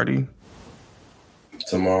Glorilla, Cardi.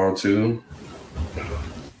 Tomorrow too.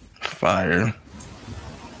 Fire.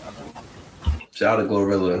 Shout out to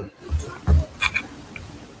Glorilla.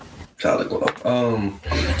 Shout out to Glow.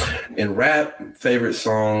 In rap, favorite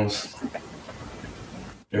songs.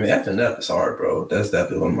 I mean, F and F is hard, bro. That's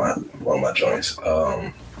definitely one of my joints.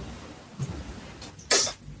 I'm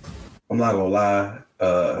not gonna lie.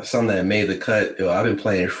 Something that made the cut. Yo, I've been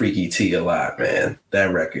playing Freaky T a lot, man.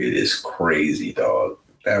 That record is crazy, dog.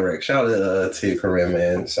 That record. Shout out to Tia Corinne,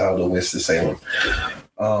 man. Shout out to Winston-Salem.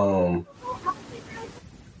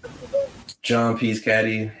 John P's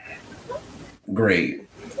Caddy, great.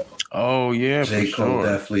 Oh yeah, J. for Cole sure.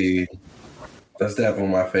 definitely. That's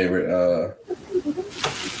definitely my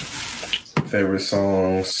favorite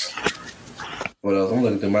songs. What else? I'm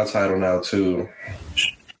looking through my title now too.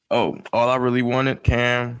 Oh, All I Really Wanted,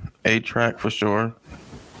 Cam, A-Track for sure.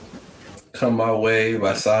 Come My Way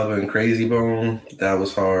by Saba and Crazy Bone. That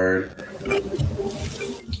was hard.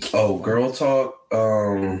 Oh, Girl Talk.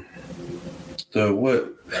 The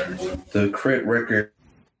Crit record.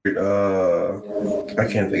 I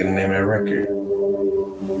can't think of the name of that record.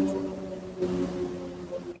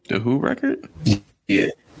 The Who record? Yeah.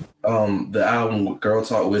 The album Girl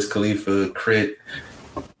Talk, Wiz Khalifa, Crit,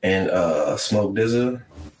 and Smoke DZA.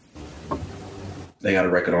 They got a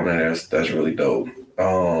record on there that's really dope.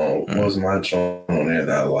 What was my joint on there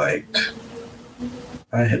that I liked?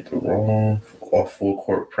 I hit the wrong off Full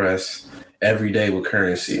Court Press. Every Day with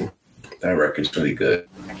Currency. That record's really good.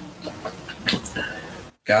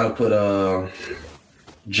 Gotta put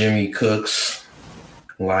Jimmy Cook's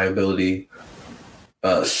Liability.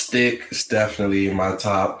 Stick is definitely in my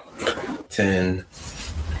top 10.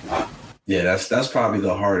 Yeah, that's probably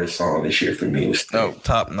the hardest song this year for me. Was Stick. Oh,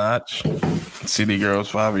 Top Notch. City Girls,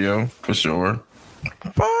 Fabio, for sure.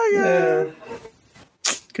 Fire! Yeah,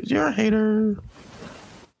 Because you're a hater.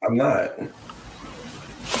 I'm not.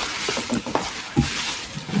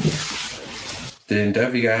 Then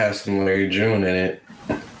definitely gotta have some Larry June in it.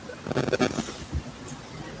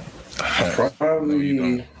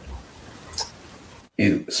 Probably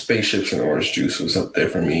Spaceships and Orange Juice was up there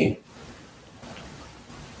for me.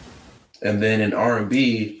 And then in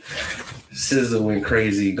R&B, SZA went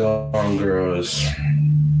crazy. Gone Girls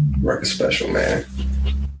record special, man.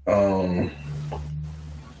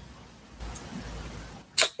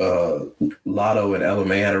 Lotto and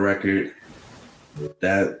LMA had a record.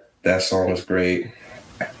 That song was great.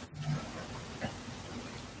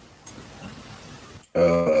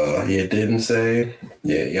 Yeah, Didn't Say.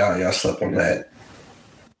 Yeah, y'all slept on that.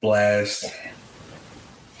 Blast.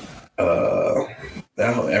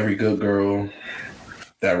 That whole Every Good Girl.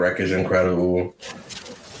 That record's incredible.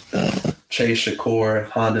 Chase Shakur,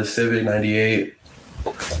 Honda Civic 98.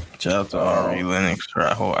 Shout out to R.E. Lennox.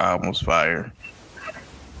 That whole album was fire.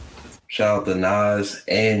 Shout out to Nas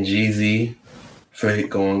and Jeezy for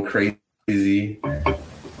going crazy crazy.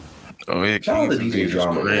 Oh yeah, Shout out to Kings DJ is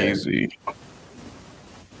Drama, crazy.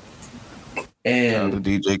 And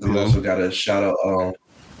the DJ we Clue. also got a shout out.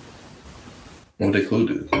 What did Clue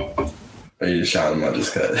do? Or you just shout him out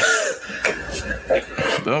just cause?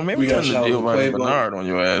 Don't make We me got turn the shout out to Giovanni Quavo. Bernard on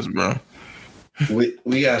your ass, bro.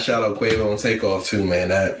 we got shout out Quavo and Takeoff too, man.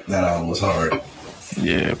 That album was hard.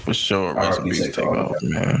 Yeah, for sure. Rest in R.I.P. peace, Takeoff,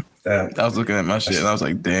 man. That I was looking at my shit and I was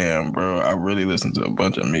like, damn, bro, I really listened to a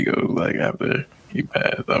bunch of Migos like after he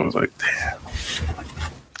passed. I was like, damn.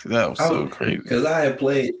 That was so crazy. Because I had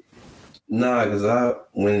played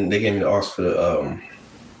when they gave me the aux for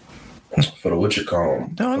the what you call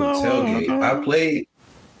them, No, tailgate.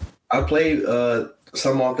 I played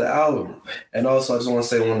some off the album. And also I just want to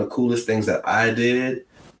say one of the coolest things that I did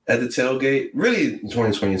at the tailgate, really in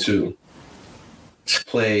 2022, to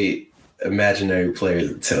play Imaginary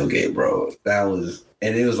Players at the tailgate, bro. That was,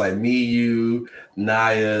 and it was like me, you,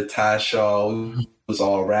 Naya, Ty Shaw, we was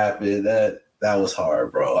all rapping. That was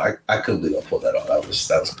hard, bro. I couldn't believe I pulled that off. That was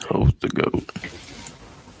Host the GOAT.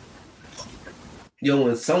 Yo,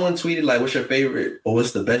 when someone tweeted like, "What's your favorite or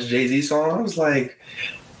what's the best Jay-Z song?" I was like,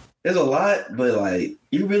 "There's a lot, but like,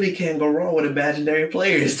 you really can't go wrong with Imaginary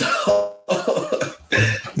Players."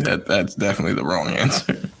 That's definitely the wrong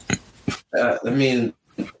answer. I mean,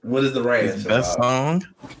 what is the right His answer? best song?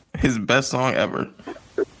 His best song ever.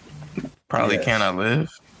 Probably Yes. Can I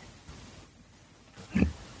Live?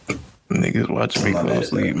 Niggas watching me I'm not mad at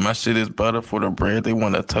closely. that. My shit is butter for the bread. They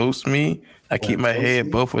want to toast me. I keep my toast head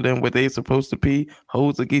you? both of them where they supposed to be.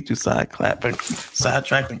 Hoes to get you sidetracked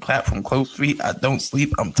and clap from close feet. I don't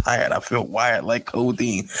sleep. I'm tired. I feel wired like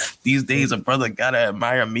codeine. These days, a brother gotta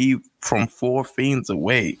admire me from 4 fiends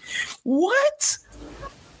away. What?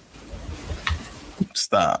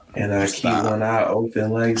 Stop. And I keep one eye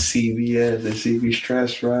open like CBS, the CB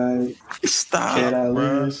Stress Ride. Stop, Can I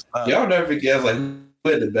bro. live? Stop. Y'all never forget, I was like, who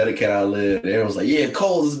had the better Can I Live? And everyone was like, yeah,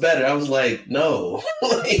 Cole's is better. I was like, no.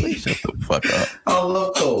 Like, Shut the fuck up. I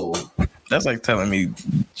love Cole. That's like telling me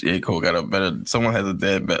J. Cole got someone has a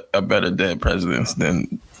better dead president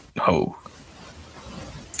than Ho.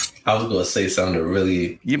 I was gonna say something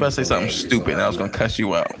really. You about to say something stupid and I was gonna cuss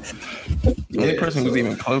you out. The only person who's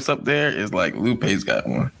even close up there is like Lupe's got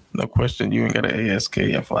one. No question. You ain't got an ASK.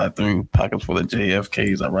 I fly through pockets full of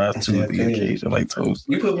JFKs. I rise to the occasion like toast.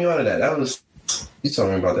 You put me on to that. That was you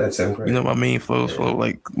told me about that in 7th grade. You know my mean flows flow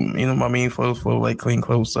like clean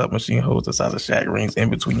close up machine holds the size of Shaq rings in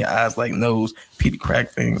between your eyes like nose. Petey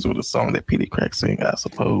Crack things with a song that Petey Crack sing, I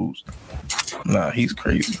suppose. Nah, he's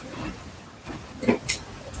crazy.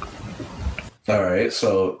 All right.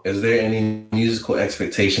 So, is there any musical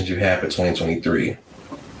expectations you have for 2023?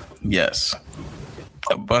 Yes.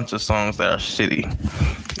 A bunch of songs that are shitty.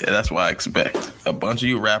 Yeah, that's what I expect. A bunch of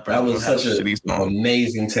you rappers That was will have such an shitty songs.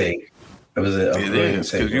 amazing take. It was a It brilliant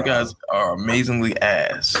is, take. because you Rob. guys are amazingly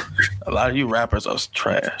ass. A lot of you rappers are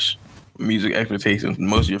trash. Music expectations.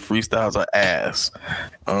 Most of your freestyles are ass.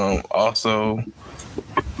 Also,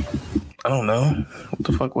 I don't know. What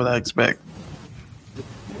the fuck would I expect?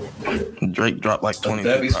 Drake dropped like 20.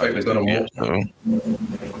 Definitely expect to go to more. so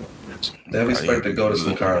Definitely expect to go to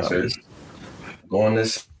some concerts. Go on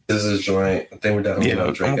this is joint. I think we're definitely yeah, going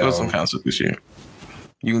I'm to Drake gonna go to some album. concerts this year.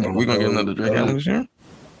 We're gonna get another Drake album this year?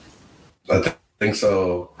 I think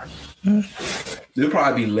so. It'll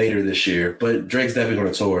probably be later this year, but Drake's definitely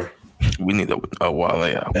going to tour. We need a Wale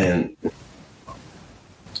album. And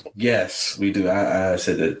yes, we do. I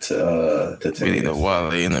said that to We need a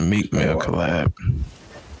Wale and a Meek Mill collab.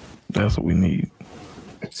 That's what we need.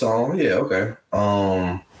 So yeah, okay.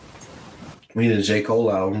 We need a J. Cole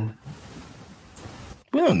album.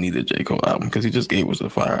 We don't need a J. Cole album because he just gave us a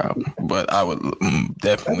fire album. But I would That was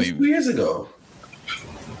definitely. 2 years ago.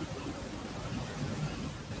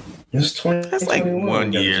 It's 20. That's like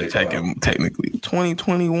 1 year technically.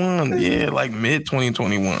 2021, yeah, like mid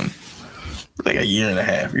 2021. Like a year and a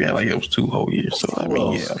half. Yeah, like it was 2 whole years. So I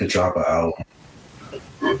mean, yeah. Could drop an album.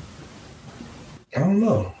 I don't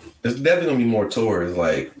know. There's definitely gonna be more tours.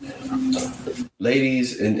 Like,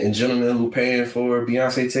 ladies and gentlemen who paying for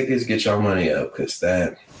Beyonce tickets, get your money up because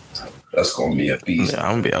that's gonna be a beast. Yeah,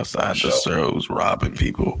 I'm gonna be outside the shows robbing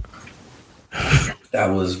people. That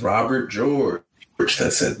was Robert George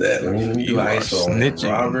that said that. Let me do You are ISO on him.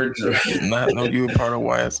 snitching. Robert George. Did not know you were part of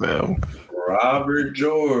YSL. Robert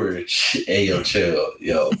George. Hey, yo, chill.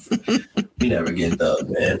 Yo. We never get dug,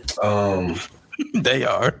 man. They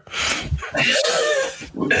are.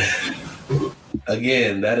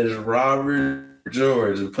 Again, that is Robert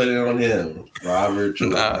George. Put it on him. Robert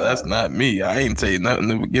George. Nah, that's not me. I ain't saying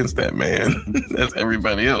nothing against that man. That's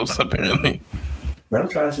everybody else, apparently. Man, I'm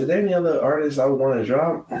trying to say, is there any other artists I would want to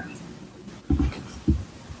drop?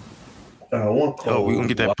 One Oh, we gonna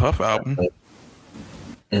get that Puff album.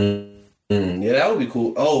 Yeah, that would be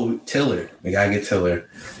cool. Oh, Tiller. We gotta get Tiller.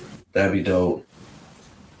 That'd be dope.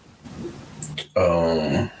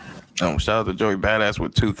 Shout out to Joey Badass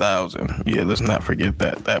with 2000. Yeah, let's not forget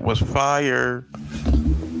that. That was fire.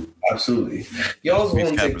 Absolutely. Y'all was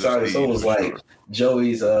on TikTok, so it was like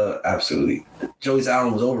Joey's absolutely. Joey's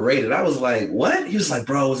album was overrated. I was like, what? He was like,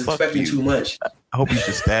 bro, I was expecting too much. I hope you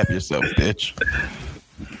should stab yourself, bitch.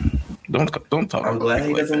 Don't talk. I'm glad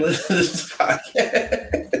he doesn't listen to this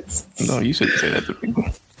podcast. No, you shouldn't say that to people.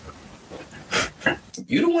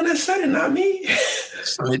 You the one that said it, not me.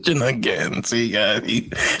 Snitching again. See, guys,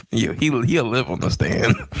 he'll live on the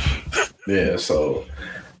stand. Yeah. So,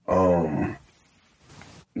 yeah,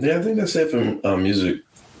 I think that's it for music.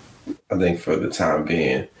 I think for the time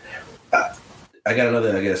being, I got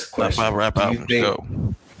another, I guess, question. Top 5 rap albums.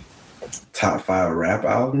 Go. Top 5 rap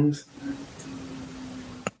albums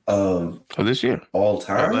of this year, all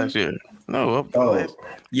time. Last year. No.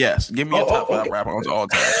 Yes. Give me a top 5 rap albums all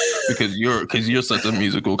time because you're such a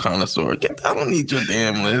musical connoisseur. I don't need your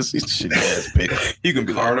damn list. Shit ass pick. You can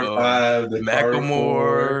be Carter like 5, the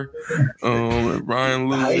Macklemore, Ryan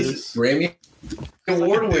Lewis, Grammy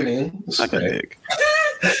award winning. Suck a dick.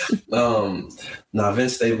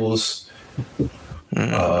 Vince Staples.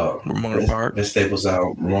 Ramona Park. Vince Staples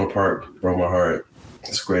out. Ramona Park broke my heart.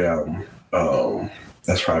 It's a great album.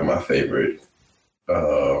 That's probably my favorite.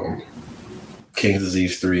 King's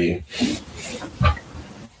Disease 3,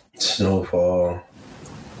 Snowfall,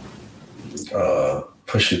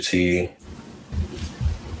 Pusha T,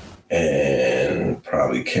 and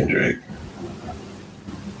probably Kendrick.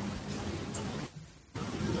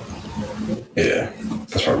 Yeah,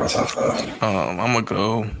 that's probably my top 5. I'm gonna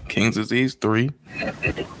go King's Disease 3.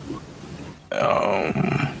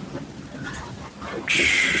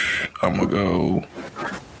 I'm gonna go.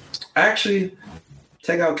 Actually,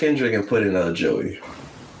 take out Kendrick and put in Joey.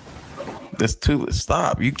 That's too.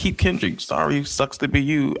 Stop. You keep Kendrick. Sorry, sucks to be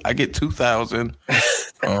you. I get 2000.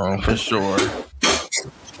 For sure.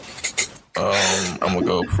 I'm gonna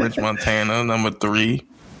go French Montana number 3.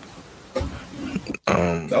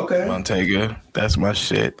 Okay. Montega. That's my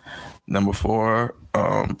shit. Number 4.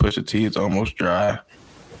 Pusha T is Almost Dry.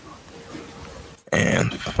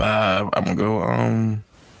 And 5. I'm gonna go.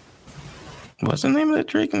 What's the name of that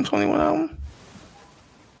Drake and 21 album?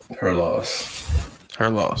 Her Loss.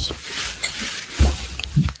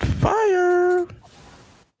 Fire.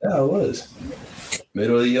 Yeah, it was.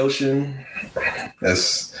 Middle of the Ocean.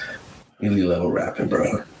 That's elite level rapping,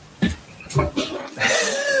 bro.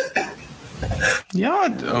 You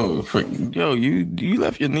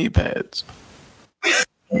left your knee pads.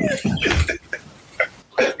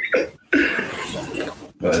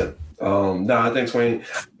 But no, I think Swain.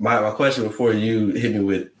 My question before you hit me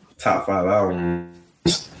with top 5 albums.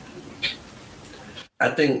 I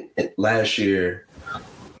think last year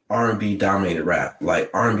R&B dominated rap. Like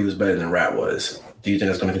R&B was better than rap was. Do you think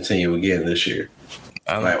that's going to continue again this year?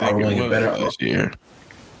 I don't think it was better this year.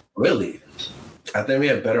 Really? I think we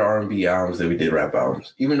had better R&B albums than we did rap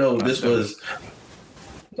albums. Even though this was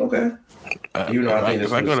okay. Even though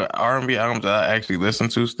I go to R&B albums that I actually listen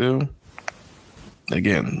to still.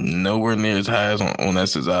 Again, nowhere near as high as on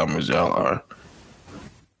S's album as y'all are.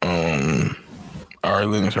 Ari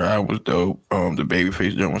Lennox, her album was dope. The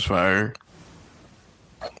Babyface joint was fire.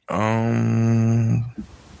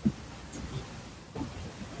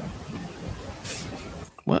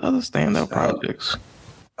 What other standout projects?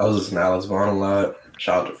 I was listening to Alex Vaughn a lot.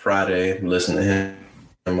 Shout out to Friday. Listen to him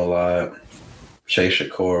a lot. Shay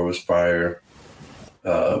Shakur was fire.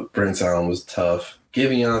 Brent's album was tough.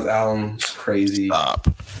 Giveon's album was crazy. Stop.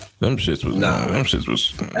 Them shits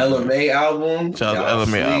was Ella Mai album. Shout out to Ella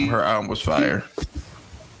Mai album. Her album was fire.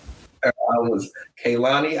 Her album was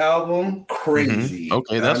Kehlani album. Crazy. Mm-hmm.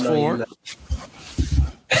 Okay, that's 4.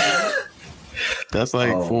 That's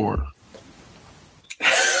like 4.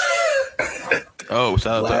 Oh,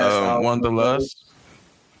 shout out to Wanderlust.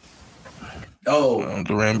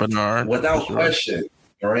 Duran Bernard. Without question.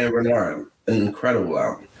 Duran Bernard. An incredible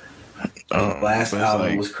album. Last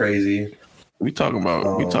album was crazy. We talking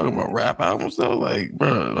about rap albums though, like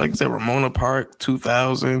bro, like I said, Ramona Park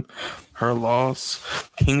 2000, Her Loss,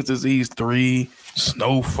 King's Disease 3,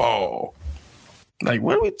 Snowfall. Like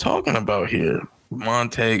what are we talking about here?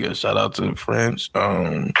 Montega, shout out to French.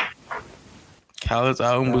 Khaled's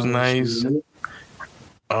album was nice.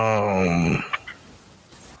 I'm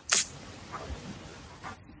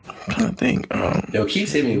trying to think.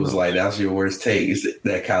 Keith hit me was like, "That's your worst take." He said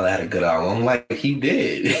that Khaled had a good album. I'm like, he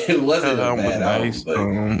did. It wasn't a bad album. Nice.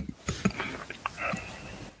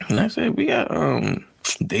 And I said we got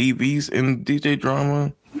Davies and DJ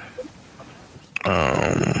Drama.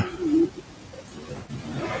 I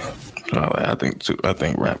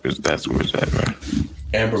think rap is that's where it's at, man.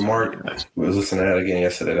 Amber Mark was listening to that again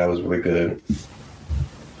yesterday. That was really good.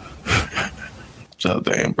 Shout out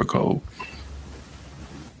to Amber Cole.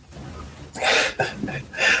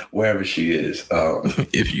 Wherever she is.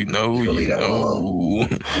 If you know, you know.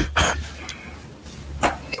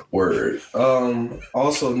 Word.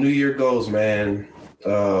 Also, New Year goals, man.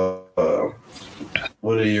 What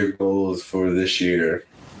are your goals for this year?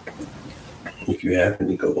 If you have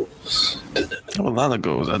any goals. I have a lot of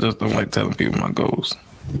goals. I just don't like telling people my goals.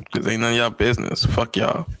 Because ain't none of y'all business. Fuck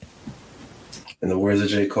y'all. In the words of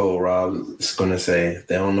J. Cole, Rob is going to say,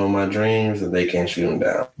 they don't know my dreams and they can't shoot them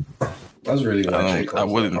down. That's really what J. Cole. I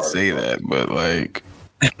wouldn't say that, but like,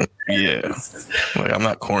 yeah. Like, I'm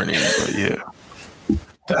not corny, but yeah.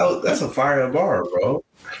 That's a fire bar, bro.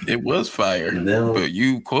 It was fire, but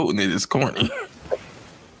you quoting it is corny.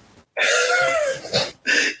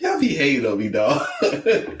 Y'all be hating on me, dog.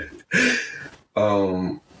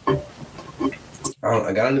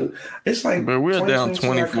 I got a new. It's like, but we're down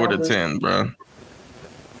 24-10, bro.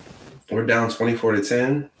 We're down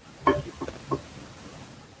 24-10.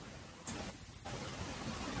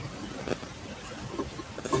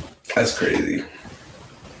 That's crazy.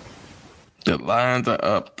 The Lions are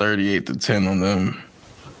up 38-10 on them.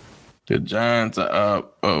 The Giants are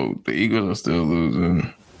up. Oh, the Eagles are still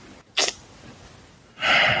losing.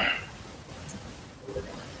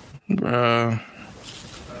 Bruh.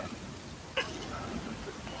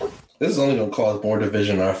 This is only going to cause more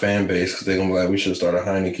division in our fan base because they're going to be like, we should start a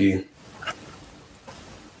Heineke.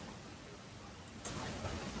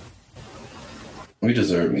 We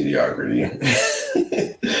deserve mediocrity.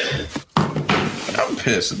 I'm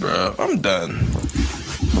pissed, bro. I'm done.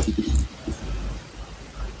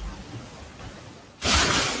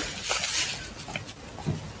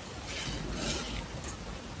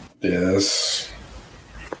 Yeah,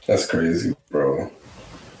 that's crazy, bro.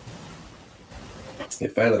 The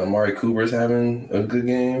fact that Amari Cooper's having a good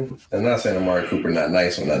game, I'm not saying Amari Cooper not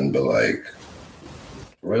nice or nothing, but like,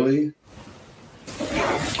 really?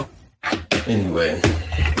 Anyway,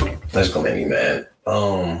 that's gonna make me mad.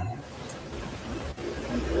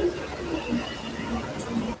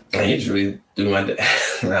 I usually do my day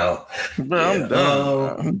now. Bro, yeah. I'm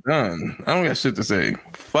done. I'm done. I don't got shit to say.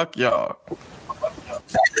 Fuck y'all.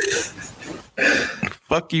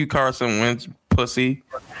 Fuck you, Carson Wentz, pussy.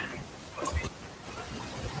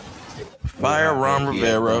 Fire Ron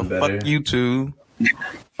Rivera. Fuck you too.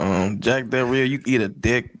 Jack Del Rio, you eat a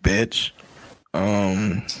dick, bitch.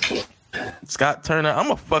 Scott Turner, I'm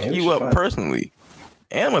gonna fuck you up personally.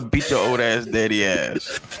 And I'm gonna beat your old ass daddy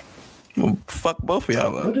ass. I'm gonna fuck both of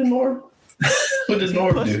y'all up. What does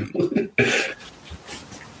Norm do?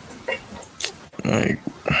 Like,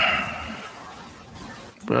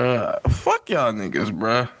 bruh, fuck y'all niggas,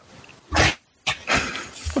 bruh.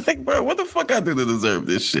 Like, bruh, what the fuck I do to deserve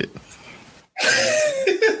this shit?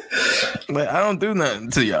 Like, I don't do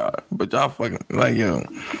nothing to y'all, but y'all fucking, like, yo,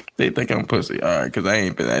 they think I'm pussy. All right, because I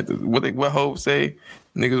ain't been at this. What Hope say?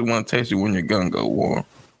 Niggas want to test you when your gun go warm.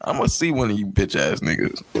 I'm going to see one of you bitch ass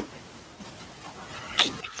niggas.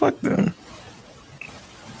 Fuck them.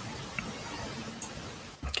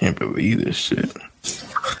 Can't believe this shit.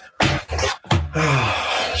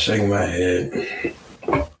 Shaking my head.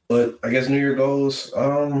 But I guess New Year goals.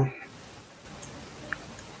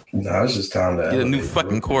 No, it's just time to get a new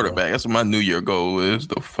fucking quarterback. That's what my New Year goal is.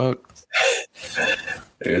 The fuck?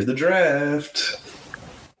 There's the draft.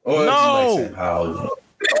 Oh, no!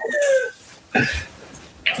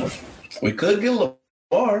 We could get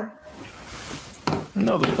Lamar.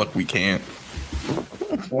 No, the fuck we can't.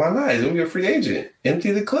 Why not? He's gonna be a free agent.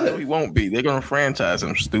 Empty the clip. He won't be. They're gonna franchise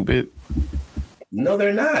him, stupid. No,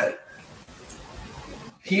 they're not.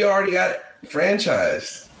 He already got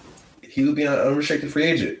franchised. He would be an unrestricted free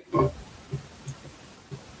agent.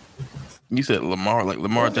 You said Lamar, like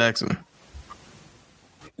Lamar Jackson.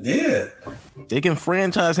 Yeah. They can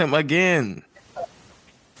franchise him again.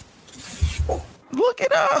 Look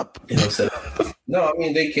it up. No, I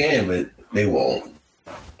mean, they can, but they won't.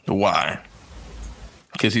 Why?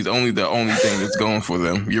 Because he's the only thing that's going for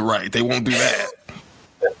them. You're right. They won't do that.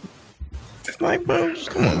 Like, bro,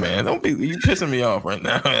 come on, man. Don't be. You pissing me off right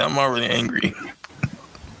now. I'm already angry.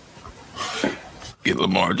 Get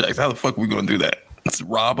Lamar Jackson. How the fuck are we gonna do that? Let's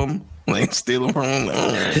rob him, like steal him from him.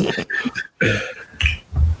 Like,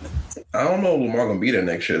 I don't know if Lamar gonna be there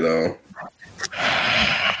next year though.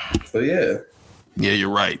 So yeah,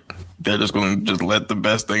 you're right. They're just gonna let the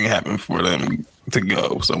best thing happen for them to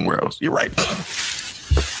go somewhere else. You're right.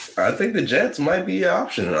 I think the Jets might be an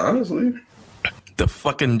option, honestly. The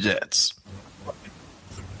fucking Jets.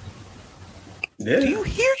 Yeah. Do you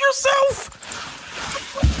hear yourself?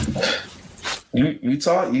 You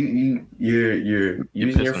talk you're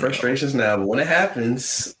using your frustrations now, but when it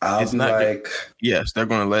happens, I'll be like, yes, they're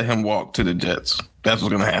going to let him walk to the Jets. That's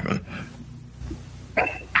what's going to happen.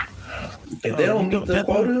 If they don't meet the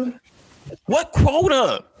quota, what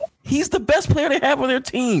quota? He's the best player they have on their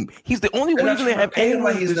team. He's the only reason they have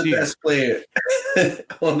anyone. anyone. He's the best player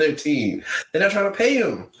on their team. They're not trying to pay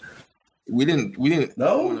him. We didn't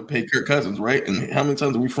want to pay Kirk Cousins, right? And how many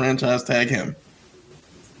times did we franchise tag him?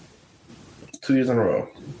 2 years in a row.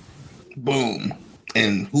 Boom.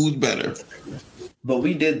 And who's better? But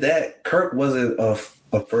we did that. Kirk wasn't a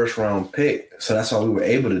first round pick, so that's why we were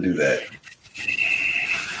able to do that.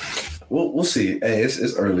 We'll see. Hey,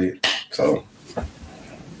 it's early, so.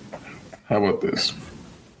 How about this?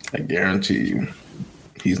 I guarantee you,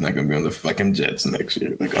 he's not going to be on the fucking Jets next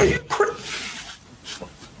year. Like, oh yeah.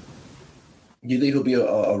 You think he'll be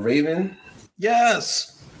a Raven?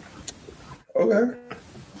 Yes. Okay.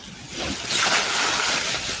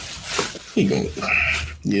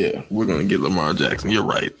 Yeah, we're gonna get Lamar Jackson. You're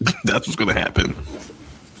right. That's what's gonna happen.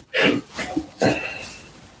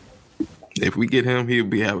 If we get him,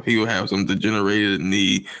 he'll have some degenerated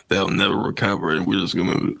knee that'll never recover, and we're just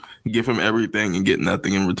gonna give him everything and get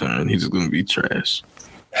nothing in return. He's just gonna be trash.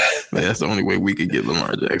 That's the only way we could get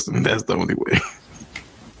Lamar Jackson. That's the only way.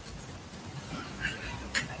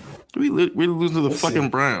 We're losing to the fucking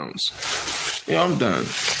Browns. Yeah, I'm done.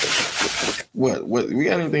 What? We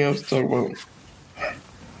got anything else to talk about?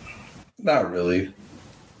 Not really.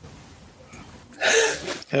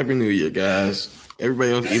 Happy New Year, guys.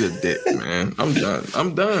 Everybody else eat a dick, man. I'm done.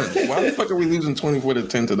 Why the fuck are we losing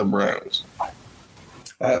 24-10 to the Browns?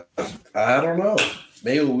 I don't know.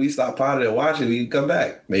 Maybe when we stop potting and watching, we can come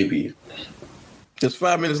back. Maybe. There's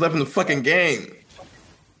 5 minutes left in the fucking game.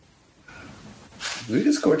 We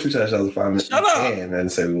can score 2 touchdowns in 5 minutes. Shut up. I didn't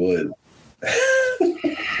say we would.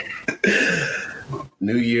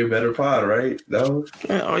 New year, better pod, right? No?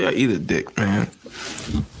 Man, all y'all eat a dick, man.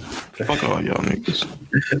 Fuck all y'all niggas.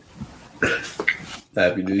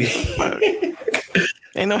 Happy New Year.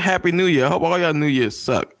 Ain't no Happy New Year. I hope all y'all New Years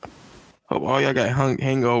suck. Hope all y'all got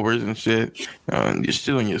hangovers and shit. And you're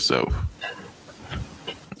shit on yourself.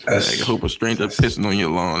 I hope a stranger pissing on your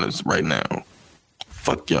lawn is right now.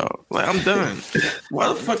 Fuck y'all. Like, I'm done. Why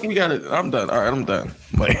the fuck we got it? I'm done. All right, I'm done.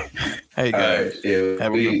 Like, hey guys,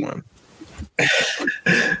 have a good one.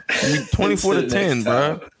 24-10,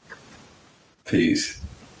 bro. Peace.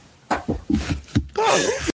 Oh,